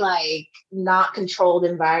very like not controlled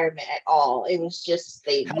environment at all. It was just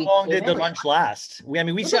How long did the lunch last?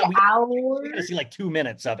 We said an hour. We're going to see like 2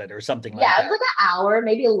 minutes of it or something like that. Yeah, it was like an hour,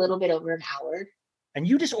 maybe a little bit over an hour. And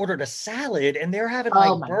you just ordered a salad and they're having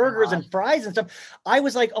like burgers and fries and stuff. I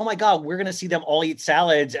was like, oh my God, we're going to see them all eat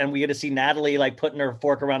salads. And we get to see Natalie like putting her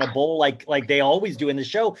fork around a bowl like they always do in the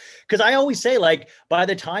show. Cause I always say like, by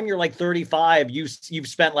the time you're like 35, you've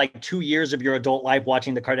spent like 2 years of your adult life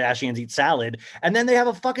watching the Kardashians eat salad. And then they have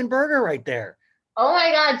a fucking burger right there. Oh my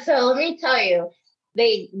God. So let me tell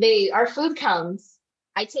you, our food comes,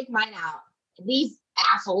 I take mine out. These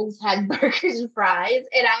assholes had burgers and fries.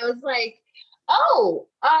 And I was like,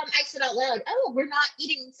 I said out loud, we're not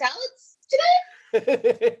eating salads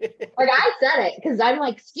today? Like, I said it because I'm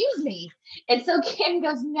like, excuse me. And so Kim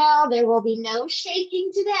goes, no, there will be no shaking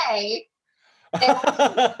today.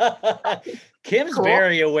 Kim's cool.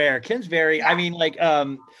 Very aware. Kim's very, yeah. I mean, like,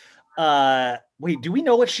 wait, do we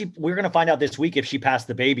know we're going to find out this week if she passed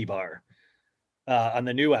the baby bar on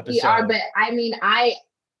the new episode? We are, but I mean,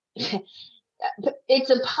 it's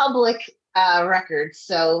a public record,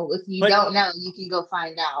 so if you don't know, you can go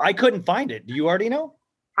find out. I couldn't find it. Do you already know?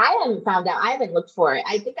 I haven't found out. I haven't looked for it.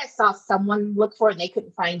 I think I saw someone look for it and they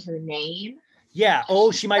couldn't find her name. Yeah.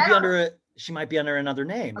 She might be under another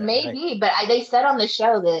name. Maybe, but they said on the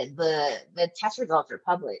show that the test results are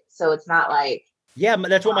public, so it's not like. Yeah,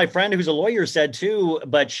 that's what my friend who's a lawyer said too,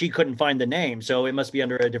 but she couldn't find the name, so it must be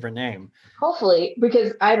under a different name. Hopefully,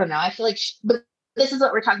 because I don't know. I feel like but this is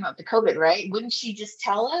what we're talking about, the COVID, right? Wouldn't she just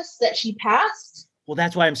tell us that she passed? Well,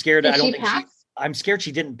 that's why I'm scared. I'm scared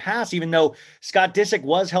she didn't pass, even though Scott Disick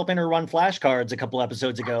was helping her run flashcards a couple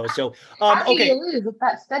episodes ago. So, how do you lose with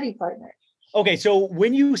that study partner? Okay, so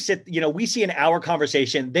when you sit, we see an hour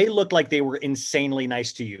conversation. They looked like they were insanely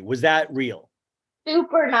nice to you. Was that real?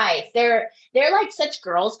 Super nice. They're like such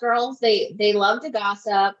girls. They love to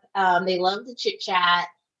gossip. They love to chit chat.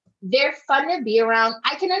 They're fun to be around.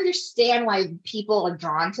 I can understand why people are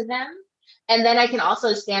drawn to them. And then I can also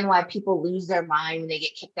understand why people lose their mind when they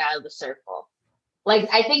get kicked out of the circle. Like,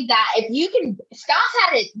 I think that if you can, Scott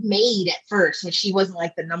had it made at first when she wasn't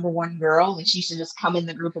like the number one girl and she should just come in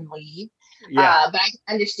the group and leave. Yeah. But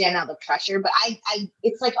I understand now the pressure, but I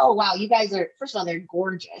it's like, oh wow, you guys are, first of all, they're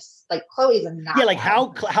gorgeous. Like Chloe's a not. Yeah. Like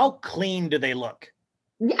how clean do they look?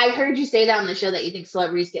 I heard you say that on the show that you think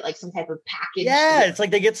celebrities get like some type of package. Yeah, it's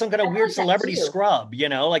like they get some kind of weird celebrity scrub,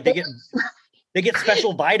 like they get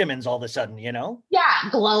special vitamins all of a sudden, Yeah,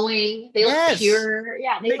 glowing. They look pure.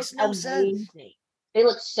 Yeah, they look amazing. They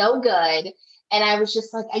look so good. And I was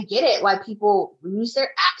just like, I get it why people lose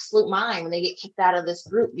their absolute mind when they get kicked out of this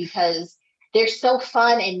group, because they're so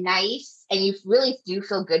fun and nice and you really do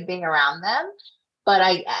feel good being around them. But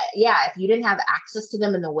if you didn't have access to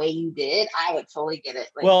them in the way you did, I would totally get it.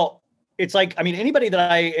 Like, well, it's like, I mean, anybody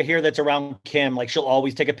that I hear that's around Kim, like she'll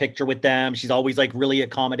always take a picture with them. She's always like really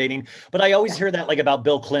accommodating. But I always hear that like about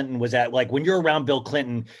Bill Clinton was that like when you're around Bill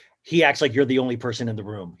Clinton, he acts like you're the only person in the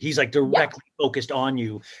room. He's like directly focused on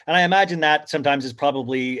you. And I imagine that sometimes is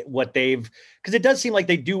probably what because it does seem like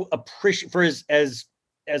they do appreciate, for as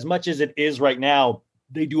much as it is right now,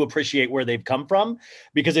 they do appreciate where they've come from,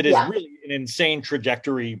 because it is really an insane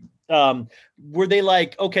trajectory. Were they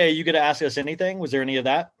like, okay, you got to ask us anything? Was there any of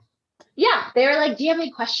that? Yeah. They were like, do you have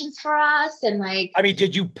any questions for us? And like, I mean,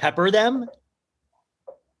 did you pepper them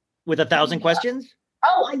with 1,000 questions?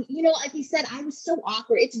 Oh, like you said, I was so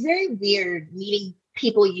awkward. It's very weird meeting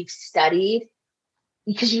people you've studied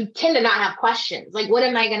because you tend to not have questions. Like, what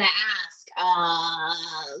am I going to ask?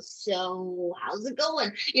 So how's it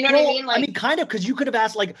going? You know what I mean? Like, I mean, kind of, because you could have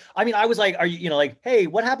asked, like, I mean, I was like, are you, like, hey,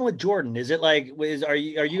 what happened with Jordan? Is it like, are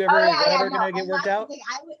you ever going to get worked out?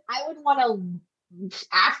 I would want to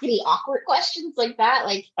ask any awkward questions like that.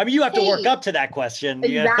 Like, I mean, you have to hey, work up to that question.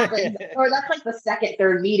 exactly. Or that's like the second,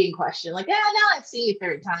 third meeting question. Like, now I've seen you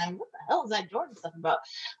third time. What the hell is that Jordan stuff about?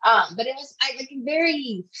 But it was like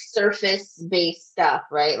very surface based stuff,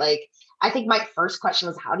 right? Like, I think my first question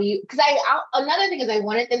was, how do you? Because another thing is I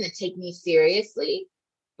wanted them to take me seriously.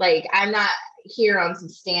 Like, I'm not here on some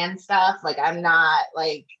stand stuff. Like, I'm not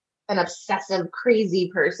like an obsessive, crazy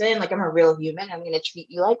person. Like, I'm a real human. I'm going to treat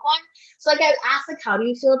you like one. So, like, I asked, like, how do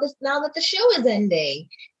you feel this now that the show is ending?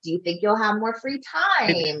 Do you think you'll have more free time?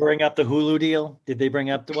 Did they bring up the Hulu deal? Did they bring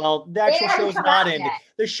up the actual show's not ending?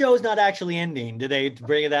 The show's not actually ending. Did they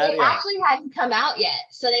bring that? It actually hadn't come out yet.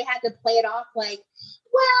 So they had to play it off like,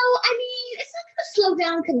 well, I mean, it's not going to slow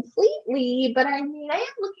down completely, but I mean, I am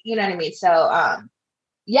looking, you know what I mean? So,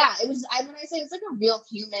 yeah, it was, when I say it's like a real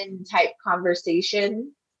human type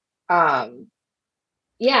conversation.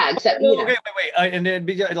 Yeah, except, you know. Okay, wait. And it'd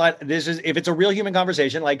be like, this is, if it's a real human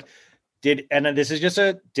conversation, like, did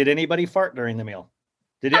anybody fart during the meal?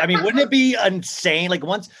 Wouldn't it be insane? Like,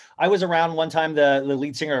 once I was around one time, the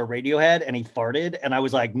lead singer of Radiohead, and he farted, and I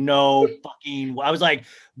was like, I was like,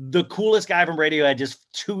 the coolest guy from Radiohead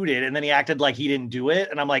just tooted, and then he acted like he didn't do it,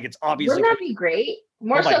 and I'm like, it's obviously. Wouldn't that be great?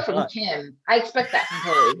 More so from Kim. I expect that from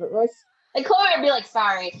Chloe, but like Chloe would be like,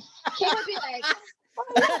 sorry. Kim would be like,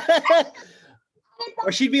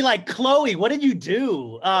 or she'd be like, Chloe, what did you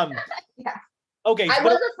do? Yeah. Okay. I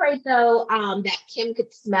was afraid though, that Kim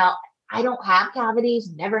could smell. I don't have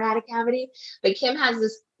cavities, never had a cavity, but Kim has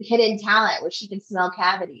this hidden talent where she can smell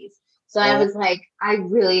cavities. So I was like, I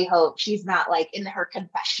really hope she's not like in her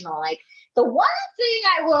confessional. Like, the one thing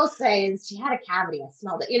I will say is she had a cavity. I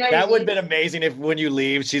smelled it. You know what I mean? That would have been amazing if when you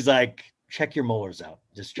leave, she's like, check your molars out.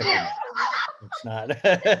 Just check them out. It's not.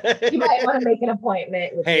 You might want to make an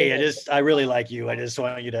appointment with hey, I really like you. I just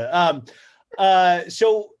want you to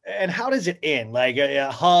so, and how does it end? Like,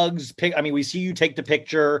 hugs, we see you take the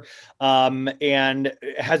picture. And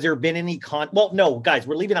has there been any well, no, guys,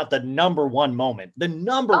 we're leaving out the number one moment. The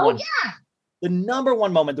number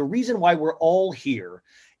one moment. The reason why we're all here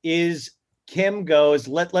is Kim goes,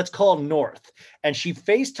 let's call North. And she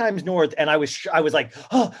FaceTimes North. And I was like,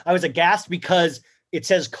 I was aghast because it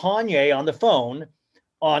says Kanye on the phone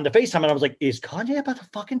on the FaceTime. And I was like, is Kanye about to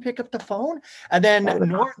fucking pick up the phone? And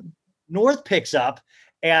then North picks up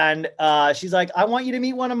and she's like, I want you to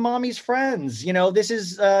meet one of mommy's friends. You know, this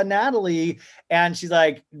is Natalie. And she's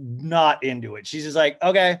like, not into it. She's just like,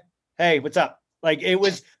 okay, hey, what's up? Like, it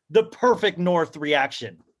was the perfect North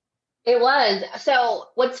reaction. It was. So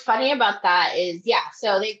what's funny about that is,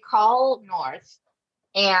 so they call North,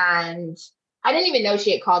 and I didn't even know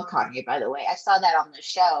she had called Kanye, by the way. I saw that on the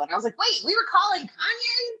show and I was like, wait, we were calling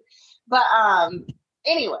Kanye? But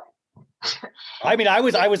anyway.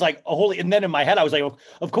 I was like, holy, and then in my head, I was like,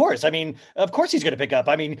 of course. Of course he's going to pick up.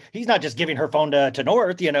 He's not just giving her phone to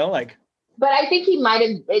North, you know, like. But I think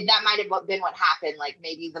that might have been what happened. Like,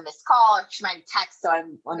 maybe the missed call, or she might have texted, so I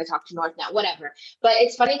want to talk to North now, whatever. But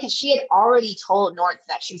it's funny because she had already told North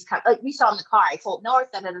that she was coming. Like, we saw in the car, I told North,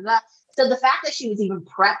 So the fact that she was even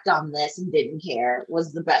prepped on this and didn't care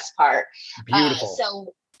was the best part. Beautiful.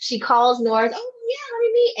 So she calls North, oh yeah, let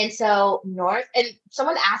me meet. And so North, and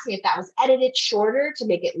someone asked me if that was edited shorter to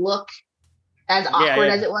make it look as awkward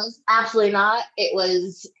as it was. Absolutely not. It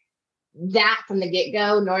was that from the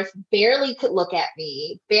get-go. North barely could look at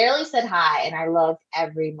me, barely said hi, and I loved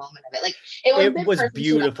every moment of it. Like, it was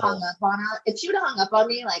beautiful. If she would have hung up on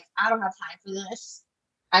me, like, I don't have time for this.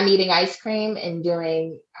 I'm eating ice cream and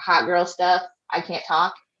doing hot girl stuff. I can't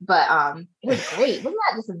talk. But it was great. Wasn't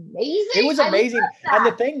that just amazing? It was amazing. And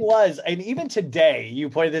the thing was, and even today, you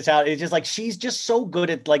pointed this out, it's just like, she's just so good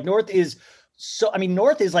at, like, North is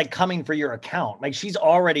like coming for your account. Like, she's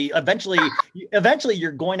already, eventually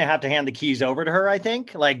you're going to have to hand the keys over to her, I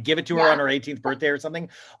think. Like, give it to her on her 18th birthday or something.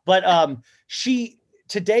 But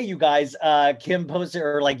today, you guys, Kim posted,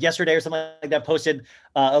 or like yesterday or something like that, posted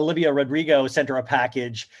Olivia Rodrigo sent her a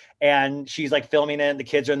package, and she's like filming it, and the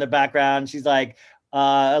kids are in the background. She's like,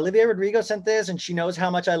 Olivia Rodrigo sent this, and she knows how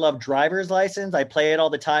much I love Driver's License. I play it all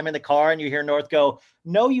the time in the car. And you hear North go,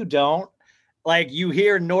 no, you don't. Like, you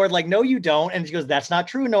hear North like, no, you don't. And she goes, that's not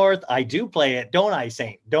true, North. I do play it. Don't I,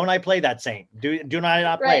 Saint? Don't I play that, Saint? Do I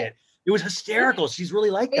not play it? It was hysterical. She's really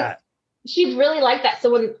like that. She's really like that.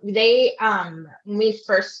 So when they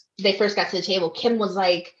first got to the table, Kim was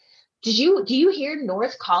like, do you hear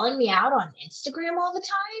North calling me out on Instagram all the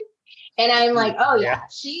time? And I'm like, oh yeah.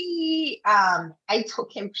 She I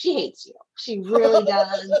told Kim, she hates you. She really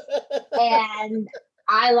does. And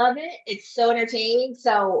I love it. It's so entertaining.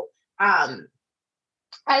 So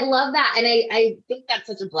I love that. And I think that's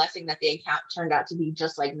such a blessing that the account turned out to be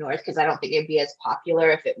just like NORIS, because I don't think it'd be as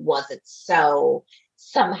popular if it wasn't so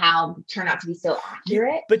somehow turn out to be so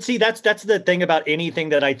accurate. But see, that's the thing about anything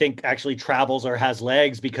that I think actually travels or has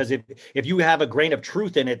legs, because if you have a grain of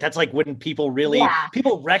truth in it, that's like when people really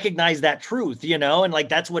people recognize that truth, you know, and like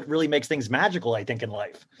that's what really makes things magical, I think, in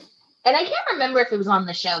life. And I can't remember if it was on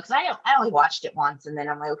the show, because I only watched it once and then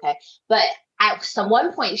I'm like, okay. But at some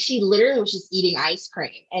one point, she literally was just eating ice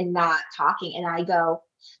cream and not talking. And I go,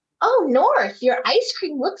 oh, North, your ice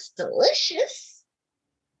cream looks delicious.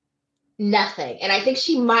 Nothing. And I think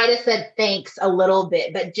she might have said thanks a little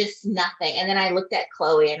bit, but just nothing. And then I looked at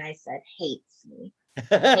Chloe and I said, hates me.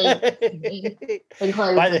 Hates me. And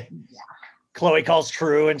Chloe was like, yeah. Chloe calls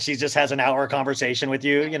True and she just has an hour conversation with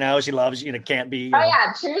you. You know, she loves you. Can't be. Oh,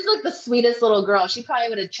 yeah. True's like the sweetest little girl. She probably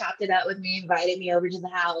would have chopped it up with me, invited me over to the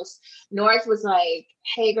house. North was like,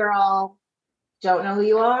 hey, girl, don't know who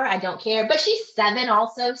you are. I don't care. But she's 7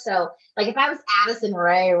 also. So, like, if I was Addison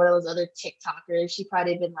Rae or one of those other TikTokers, she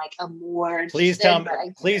probably been like a more. Please tell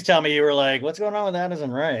me you were like, what's going on with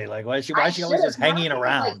Addison Rae? Like, why is she always just hanging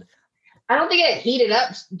around? Like, I don't think it heated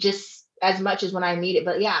up just as much as when I meet it,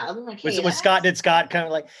 but yeah, I'm like, hey, did Scott kind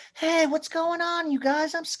of like, hey, what's going on, you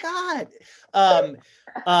guys? I'm Scott.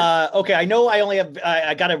 Okay, I know I only have,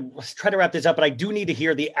 I got to try to wrap this up, but I do need to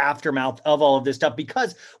hear the aftermath of all of this stuff,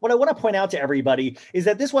 because what I want to point out to everybody is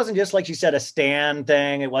that this wasn't just, like she said, a stan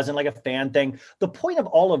thing. It wasn't like a fan thing. The point of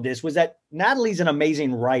all of this was that Natalie's an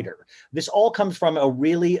amazing writer. This all comes from a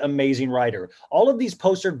really amazing writer. All of these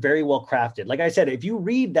posts are very well crafted. Like I said, if you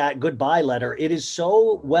read that goodbye letter, it is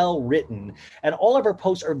so well written, and all of her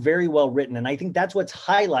posts are very well written. And I think that's what's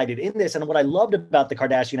highlighted in this. And what I loved about the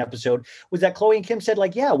Kardashian episode was that Chloe and Kim said,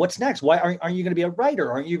 like, yeah, what's next? Why aren't you going to be a writer?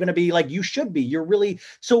 Aren't you going to be like, you should be? You're really,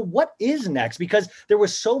 so what is next? Because there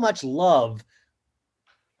was so much love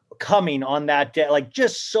coming on that day, like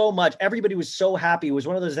just so much. Everybody was so happy. It was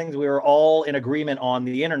one of those things we were all in agreement on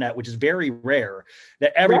the internet, which is very rare,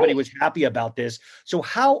 that everybody was happy about this. So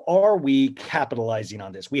how are we capitalizing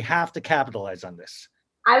on this? We have to capitalize on this.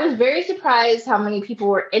 I was very surprised how many people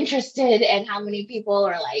were interested and how many people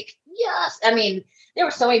are like, yes. I mean, there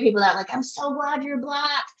were so many people that were like, I'm so glad you're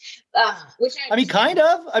Black. Which I mean, kind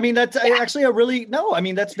of. I mean, that's actually a really, no, I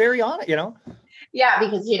mean, that's very honest, you know? Yeah,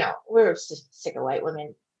 because, you know, we're sick of white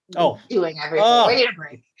women doing everything. We need a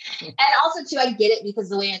break. And also, too, I get it, because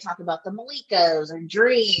the way I talk about the Malikos or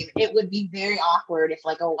Dream, it would be very awkward if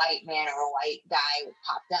like a white man or a white guy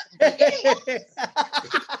popped up and like,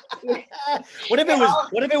 hey. What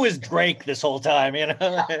if it was Drake this whole time, you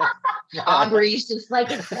know? Aubrey's just like,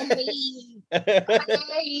 it's me. But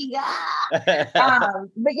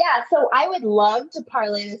yeah, so I would love to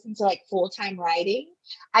parlay this into like full-time writing.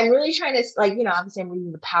 I'm really trying to, like, you know, obviously I'm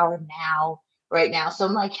reading The Power of Now right now, so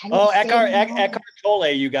I'm like, Eckhart Tolle,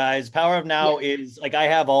 you guys. Power of Now is like, I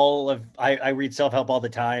have I read self-help all the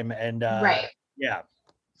time, and yeah.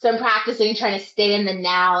 So I'm practicing trying to stay in the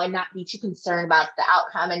now and not be too concerned about the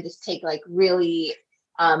outcome, and just take like really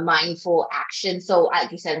mindful action. So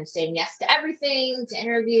like you said, I'm saying yes to everything, to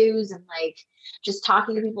interviews, and like just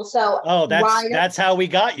talking to people. So that's how we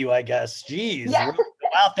got you, I guess. Jeez. Yeah.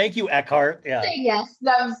 Wow, thank you, Eckhart. Yeah. Yes,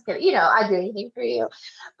 that was good. You know, I'd do anything for you.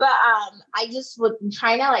 But I just would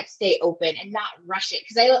try to like stay open and not rush it.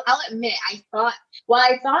 Because I'll admit, I thought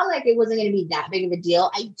like it wasn't going to be that big of a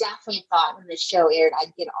deal, I definitely thought when the show aired,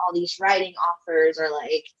 I'd get all these writing offers, or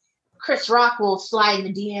like Chris Rock will slide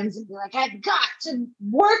in the DMs and be like, I've got to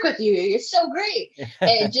work with you. You're so great. And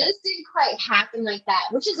it just didn't quite happen like that,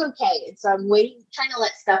 which is okay. And so I'm trying to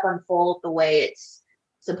let stuff unfold the way it's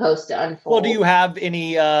supposed to unfold. Well, do you have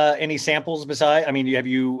any samples beside? I mean, have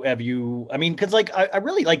you? I mean, because like I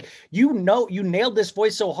really like, you nailed this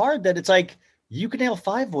voice so hard that it's like you could nail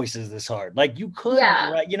 5 voices this hard. Like you could,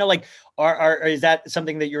 right? You know, like is that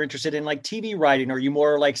something that you're interested in, like TV writing? Or are you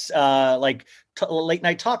more like late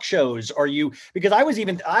night talk shows? Are you? Because I was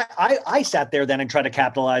even I sat there then and tried to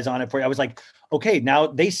capitalize on it for you. I was like, okay, now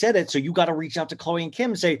they said it, so you got to reach out to Chloe and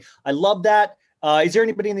Kim and say, I love that. Is there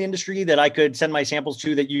anybody in the industry that I could send my samples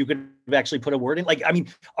to that you could actually put a word in? Like, I mean,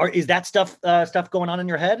 is that stuff going on in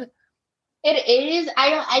your head? It is.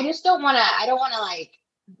 I just don't want to. I don't want to like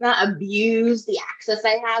not abuse the access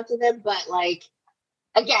I have to them, but like,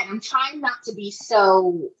 again, I'm trying not to be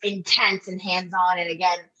so intense and hands-on, and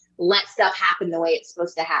again, let stuff happen the way it's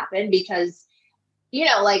supposed to happen, because, you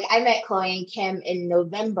know, like I met Chloe and Kim in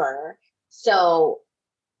November, so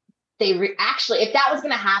they actually, if that was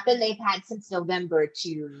going to happen, they've had since November to,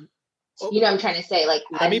 you know, I'm trying to say, like,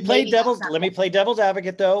 let me play devil's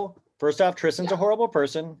advocate though. First off, Tristan's a horrible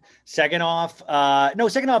person. Second off,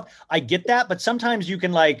 I get that, but sometimes you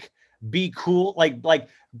can like be cool, like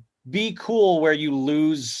be cool where you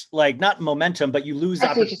lose like not momentum, but you lose.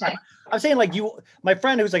 I see what you're saying. I'm saying like my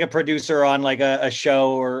friend who's like a producer on like a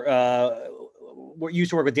show or used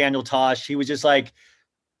to work with Daniel Tosh. He was just like,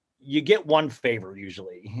 you get one favor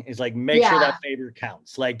usually. It's like, make sure that favor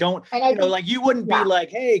counts. Like, don't, like you wouldn't be like,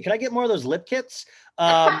 hey, can I get more of those lip kits?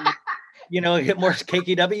 Get more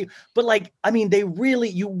KKW. But like, I mean,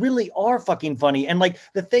 you really are fucking funny. And like,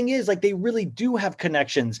 the thing is like, they really do have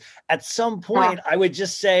connections. At some point, I would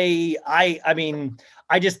just say, I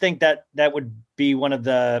just think that would be one of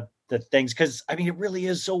the things. Cause I mean, it really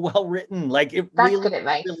is so well written. Like That's good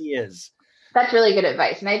advice. Really is. That's really good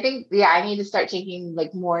advice. And I think, I need to start taking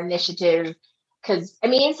like more initiative because I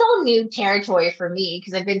mean, it's all new territory for me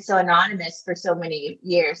because I've been so anonymous for so many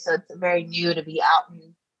years. So it's very new to be out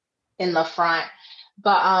in the front.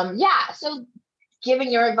 But so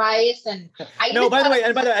giving your advice and by the way,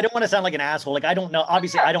 I don't want to sound like an asshole. Like I don't know,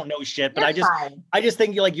 obviously I don't know shit, but I just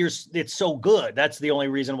think it's so good. That's the only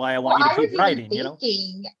reaon why I want you to keep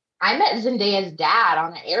writing, I met Zendaya's dad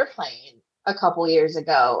on an airplane a couple years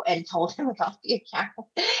ago and told him about the account.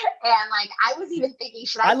 And like, I was even thinking,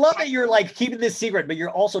 I love that you're like keeping this secret, but you're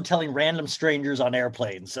also telling random strangers on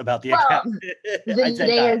airplanes about the account.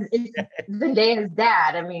 Zendaya's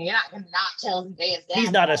dad. I mean, you're not going to not tell Zendaya's dad.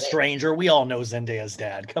 He's not a stranger. We all know Zendaya's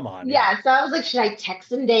dad. Come on. Yeah. So I was like, should I text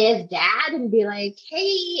Zendaya's dad and be like,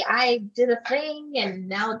 hey, I did a thing and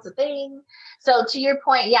now it's a thing. So to your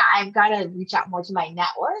point, I've got to reach out more to my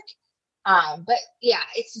network. But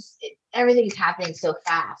it's just everything's happening so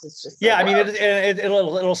fast. It's just I mean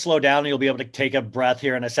it'll slow down and you'll be able to take a breath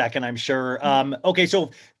here in a second, I'm sure. Okay,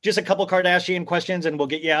 so just a couple Kardashian questions and we'll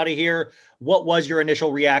get you out of here. What was your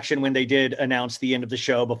initial reaction when they did announce the end of the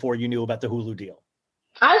show before you knew about the Hulu deal?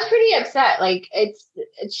 I was pretty upset. Like it's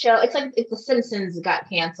like if The Simpsons got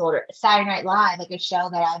canceled or Saturday Night Live, like a show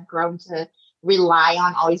that I've grown to rely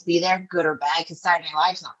on, always be there, good or bad, because Saturday Night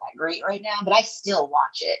Live's not that great right now, but I still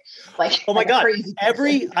watch it. Like, oh my God,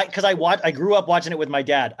 I grew up watching it with my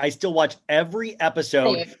dad. I still watch every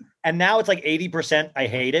episode. Same. And now it's like 80% I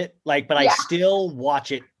hate it. Like, but I still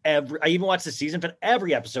watch it I even watch the season for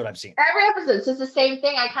every episode I've seen. Every episode. So it's the same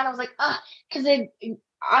thing. I kind of was like, because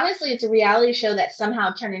honestly, it's a reality show that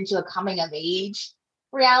somehow turned into a coming of age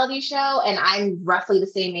reality show, and I'm roughly the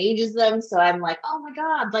same age as them, so I'm like, oh my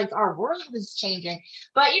God, like our world is changing.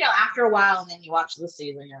 But after a while, and then you watch the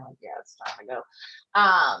season, you're like, it's time to go.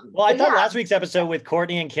 Well, I thought last week's episode with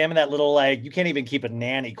Courtney and Kim and that little like, you can't even keep a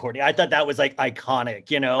nanny, Courtney. I thought that was like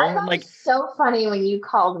iconic, I like so funny when you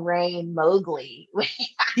called Rain Mowgli.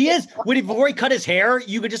 He is. Before he cut his hair,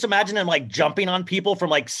 you could just imagine him like jumping on people from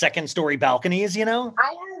like second-story balconies. I have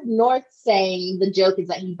North saying the joke is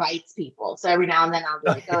that he bites people. So every now and then I'll be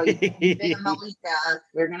like, oh, you've been a Malika.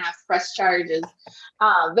 We're gonna have to press charges.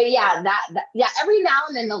 But every now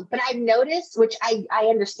and then. But I've noticed, which I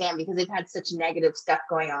understand because they've had such negative stuff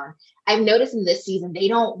going on. I've noticed in this season they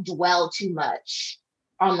don't dwell too much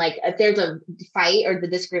on like if there's a fight or the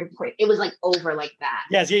disagreement point. It was like over like that.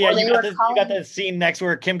 Yes, yeah. You got the scene next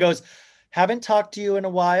where Kim goes, haven't talked to you in a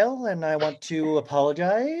while and I want to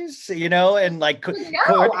apologize, and like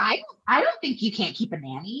I don't think you can't keep a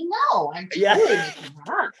nanny. No, I'm totally making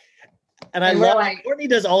that up. And I love Courtney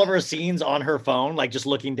does all of her scenes on her phone, like just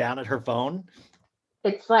looking down at her phone.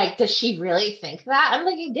 It's like, does she really think that? I'm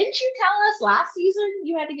like, didn't you tell us last season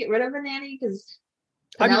you had to get rid of a nanny because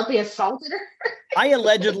Penelope assaulted her? I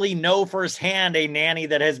allegedly know firsthand a nanny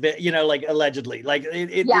that has been, like allegedly, like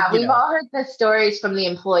we've all heard the stories from the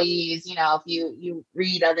employees. If you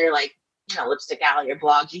read other like Lipstick Alley or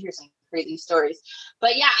blogs, you hear some crazy stories.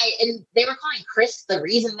 But and they were calling Chris the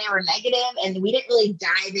reason they were negative, and we didn't really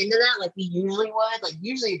dive into that like we usually would. Like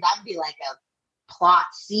usually that'd be like a plot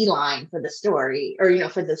C line for the story or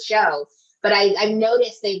for the show. But I've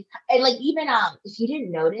noticed and like even if you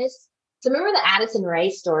didn't notice. So remember the Addison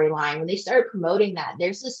Rae storyline, when they started promoting that,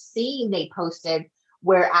 there's this scene they posted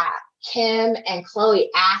where Kim and Khloe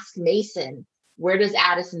ask Mason, where does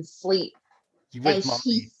Addison sleep? With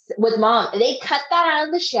mom. They cut that out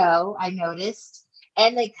of the show, I noticed.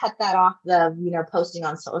 And they cut that off the, posting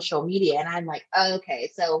on social media. And I'm like,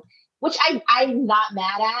 okay. So, which I'm not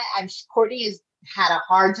mad at. Courtney has had a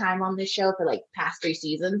hard time on this show for like past 3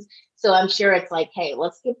 seasons. So I'm sure it's like, hey,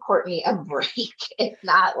 let's give Courtney a break and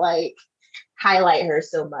not like highlight her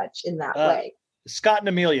so much in that way. Scott and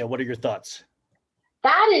Amelia, what are your thoughts?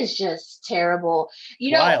 That is just terrible.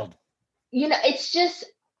 Wild. It's just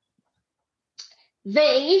the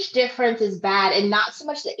age difference is bad, and not so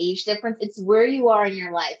much the age difference. It's where you are in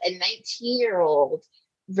your life. A 19-year-old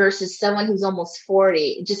versus someone who's almost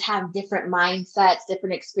 40, just have different mindsets,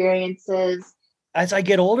 different experiences. As I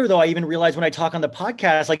get older, though, I even realize when I talk on the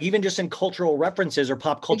podcast, like even just in cultural references or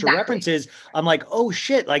pop culture references, I'm like, oh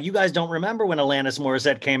shit, like you guys don't remember when Alanis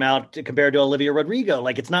Morissette came out compared to Olivia Rodrigo.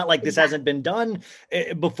 Like, it's not like this hasn't been done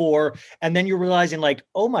before. And then you're realizing like,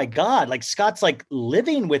 oh my God, like Scott's like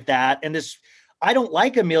living with that. And this, I don't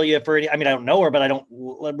like Amelia for any, I mean, I don't know her, but I don't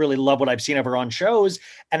really love what I've seen of her on shows.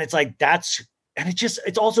 And it's like, and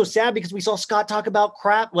it's also sad because we saw Scott talk about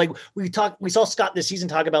crap. Like we saw Scott this season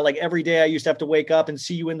talk about like every day I used to have to wake up and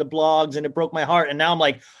see you in the blogs and it broke my heart. And now I'm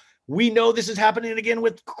like, we know this is happening again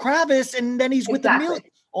with Kravis and then he's with Amelia.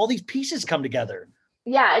 All these pieces come together.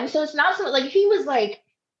 Yeah. And so it's not so like if he was like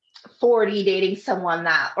 40 dating someone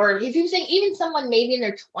that, or if he was saying even someone maybe in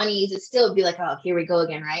their 20s, it still would be like, oh, here we go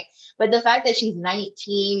again. Right. But the fact that she's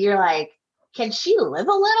 19, you're like, can she live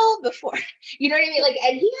a little before, you know what I mean? Like,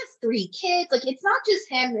 and he has 3 kids. Like, it's not just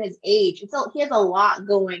him his age. He has a lot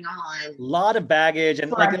going on. A lot of baggage.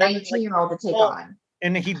 And for like a 19-year-old to take on.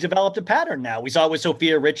 And he developed a pattern now. We saw it with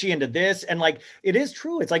Sophia Richie into this. And like, it is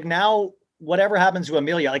true. It's like now, whatever happens to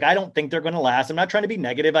Amelia, like, I don't think they're going to last. I'm not trying to be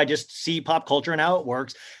negative. I just see pop culture and how it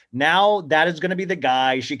works. Now that is going to be the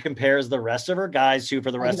guy she compares the rest of her guys to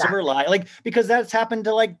for the rest of her life. Like, because that's happened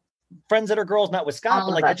to like friends that are girls, not with Scott,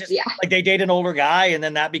 but like like they date an older guy and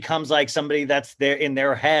then that becomes like somebody that's there in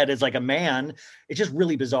their head as like a man. It's just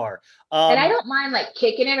really bizarre. And I don't mind like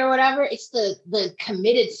kicking it or whatever. It's the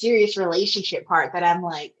committed, serious relationship part that I'm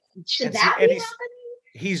like, should that be happening?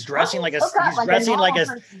 He's dressing like a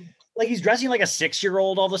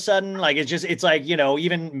 6-year-old all of a sudden. Like it's like, you know,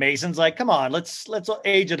 even Mason's like, come on, let's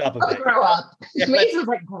age it up a bit. Grow up. Yeah, Mason's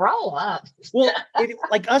like, grow up. Well,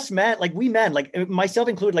 like us men, like we men, like myself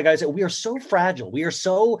included, like I said, we are so fragile. We are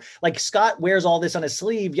so like Scott wears all this on his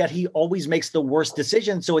sleeve, yet he always makes the worst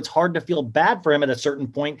decision. So it's hard to feel bad for him at a certain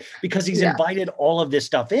point because he's invited all of this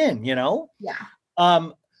stuff in, you know? Yeah.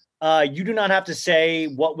 You do not have to say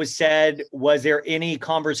what was said. Was there any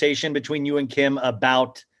conversation between you and Kim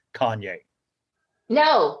about Kanye?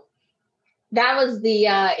 No, that was the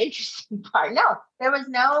interesting part. No, there was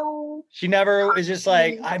no. She never is just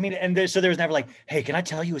like, I mean, and so there was never like, hey, can I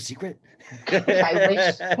tell you a secret? I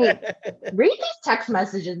wish. Hey, read these text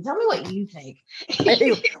messages and tell me what you think.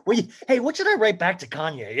 hey, what should I write back to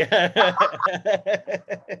Kanye?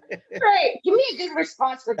 Right, give me a good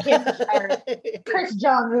response for Kim Chris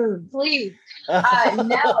Jong-un, please.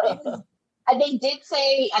 No, they did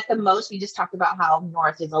say at the most, we just talked about how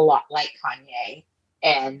North is a lot like Kanye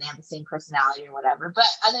and they have the same personality or whatever. But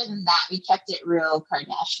other than that, we kept it real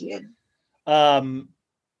Kardashian.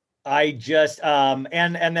 I just, and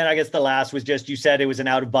then I guess the last was just, you said it was an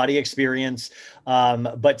out of body experience,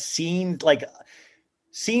 but seeing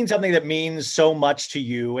something that means so much to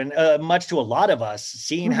you and much to a lot of us,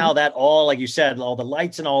 seeing how that all, like you said, all the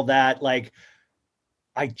lights and all that, like,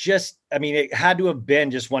 I mean, it had to have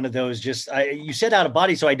been just one of those, you said out of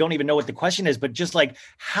body, so I don't even know what the question is, but just like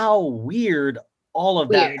how weird all of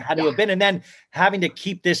that had to have been. And then having to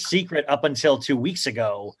keep this secret up until 2 weeks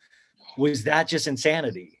ago, was that just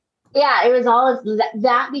insanity? Yeah, it was all of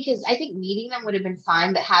that because I think meeting them would have been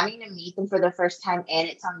fine, but having to meet them for the first time and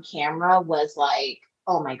it's on camera was like,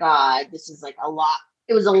 oh my God, this is like a lot.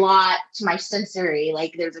 It was a lot to my sensory.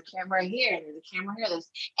 Like there's a camera here and there's a camera here. There's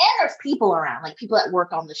people around, like people that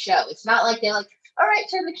work on the show. It's not like they're like, all right,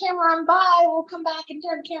 turn the camera on, bye. We'll come back and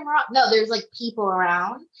turn the camera off. No, there's like people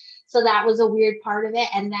around. So that was a weird part of it.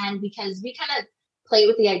 And then because we kind of play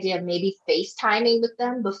with the idea of maybe FaceTiming with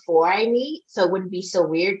them before I meet, so it wouldn't be so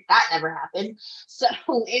weird. That never happened. So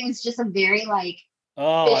it was just a very like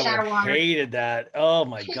fish out of water. I hated that. Oh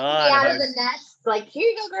my God. Out of the nest. Like, here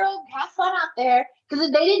you go, girl. Have fun out there. Because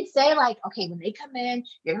they didn't say like, okay, when they come in,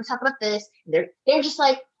 you're gonna talk about this. They're just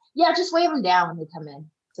like, yeah, just wave them down when they come in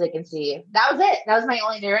so they can see you. That was it. That was my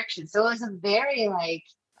only direction. So it was a very like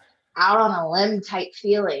out on a limb type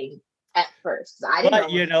feeling at first. I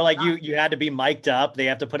didn't know, like you had to be mic'd up. They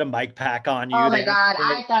have to put a mic pack on you. Oh my God.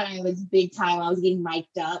 I thought I was big time. I was getting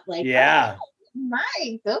mic'd up. Like, yeah.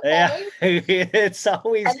 Nice. Okay. Yeah. It's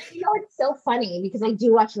always. And then, it's so funny because I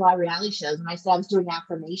do watch a lot of reality shows and I said I was doing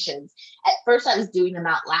affirmations. At first I was doing them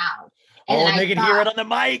out loud. And they can hear it on the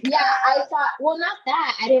mic. Yeah, I thought, well, not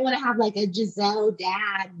that. I didn't want to have like a Giselle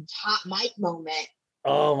dad hot mic moment.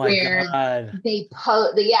 Oh my God. They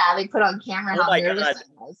put on camera how nervous I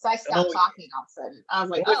was. So I stopped talking all of a sudden. I was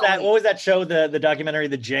like, what was that show, the documentary,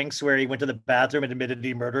 The Jinx, where he went to the bathroom and admitted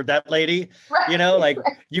he murdered that lady? Right. Like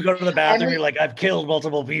you go to the bathroom, you're like, I've killed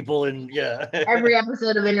multiple people. And yeah. Every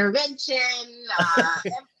episode of Intervention.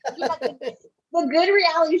 The good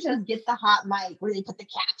reality shows get the hot mic where they put the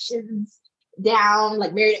captions. down,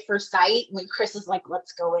 like Married at First Sight, when Chris is like,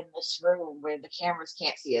 let's go in this room where the cameras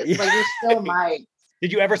can't see us. Like, you still might.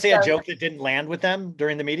 Did you ever say a joke that didn't land with them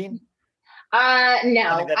during the meeting?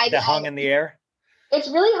 No. That hung in the air? It's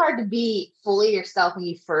really hard to be fully yourself when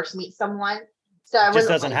you first meet someone. So it just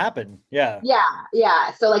doesn't happen. Yeah.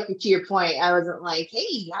 Yeah. So like, to your point, I wasn't like,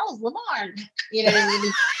 hey, I was Lamar. You know what I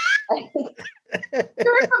mean?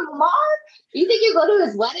 You're from Lamar? You think you go to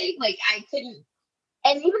his wedding? Like, I couldn't.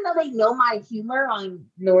 And even though they know my humor on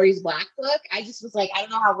NORIS Black Book, I just was like, I don't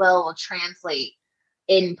know how well it will translate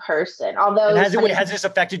in person. Although, has this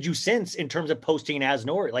affected you since in terms of posting as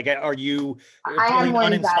Nori? Like, are you feeling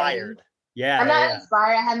uninspired? I'm not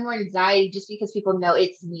inspired. I have more anxiety just because people know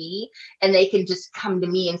it's me and they can just come to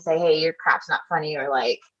me and say, hey, your crap's not funny, or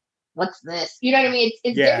like, what's this? You know what I mean?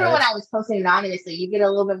 It's different when I was posting anonymously. You get a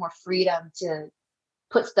little bit more freedom to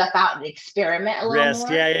put stuff out and experiment a little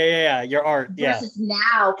more. Yeah. Your art. Versus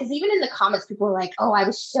now, because even in the comments, people were like, oh, I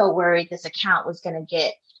was so worried this account was going to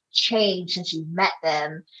get changed since you met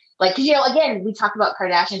them. Like, you know, again, we talked about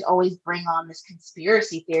Kardashians always bring on this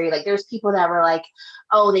conspiracy theory. Like, there's people that were like,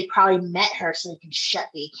 oh, they probably met her so they can shut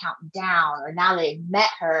the account down, or now they met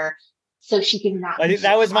her so she can not. I think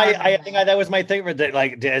that was my favorite. That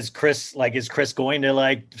like, is Chris going to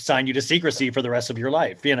like sign you to secrecy for the rest of your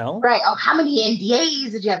life? You know, right? Oh, how many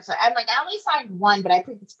NDAs did you have? So I'm like, I only signed one, but I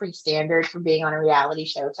think it's pretty standard for being on a reality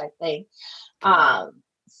show type thing.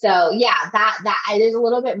 So yeah, that there's a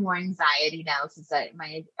little bit more anxiety now since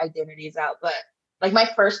my identity is out. But like, my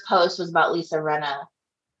first post was about Lisa Rinna.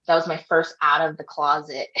 That was my first out of the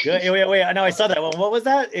closet. Wait, I know I saw that one. What was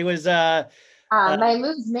that? It was my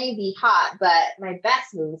moves may be hot, but my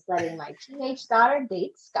best move is letting my teenage daughter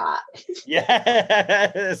date Scott.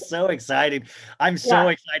 Yeah, so exciting. I'm so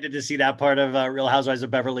excited to see that part of Real Housewives of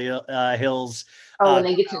Beverly Hills. Oh, when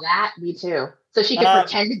they get to that, me too. So she can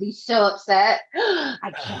pretend to be so upset.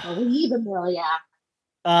 I can't believe Amelia.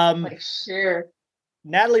 Like, sure.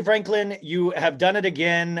 Natalie Franklin, you have done it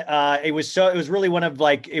again. It was really one of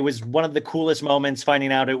the coolest moments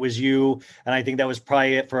finding out it was you. And I think that was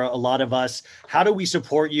probably it for a lot of us. How do we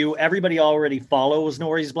support you? Everybody already follows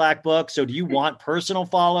NORIS Black Book. So do you want personal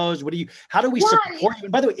follows? How do we support you?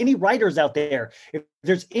 And by the way, any writers out there, if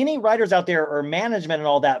there's any writers out there or management and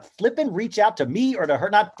all that, flip and reach out to me or to her,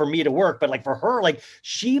 not for me to work, but like for her, like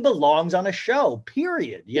she belongs on a show,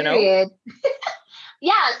 period. You know?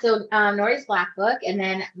 Yeah, so NORIS Black Book, and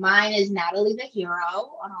then mine is Natalie the Hero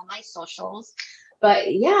on all my socials.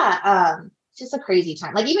 But yeah, it's just a crazy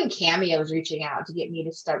time. Like, even Cameo is reaching out to get me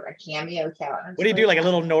to start a Cameo account. What do you do, like a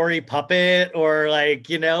little Nori puppet, or like,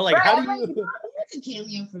 you know, like how do you? That's a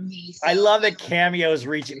Cameo for me. So. I love that Cameo's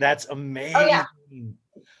reaching. That's amazing. Oh, yeah.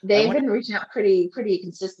 They've been reaching out pretty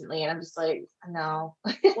consistently, and I'm just like, no.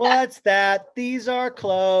 What's that? These are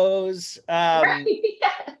clothes. Right?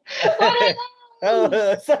 Yeah.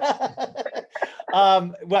 Well,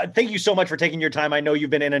 thank you so much for taking your time. I know you've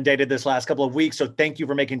been inundated this last couple of weeks, so thank you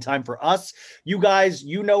for making time for us. You guys,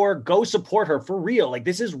 you know her, go support her for real. Like,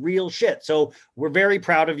 this is real shit. So we're very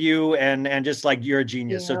proud of you, and just like, you're a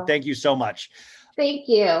genius. So thank you so much. Thank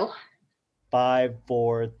you. 5,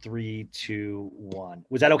 4, 3, 2, 1.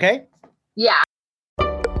 Was that okay? Yeah.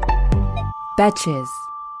 Betches.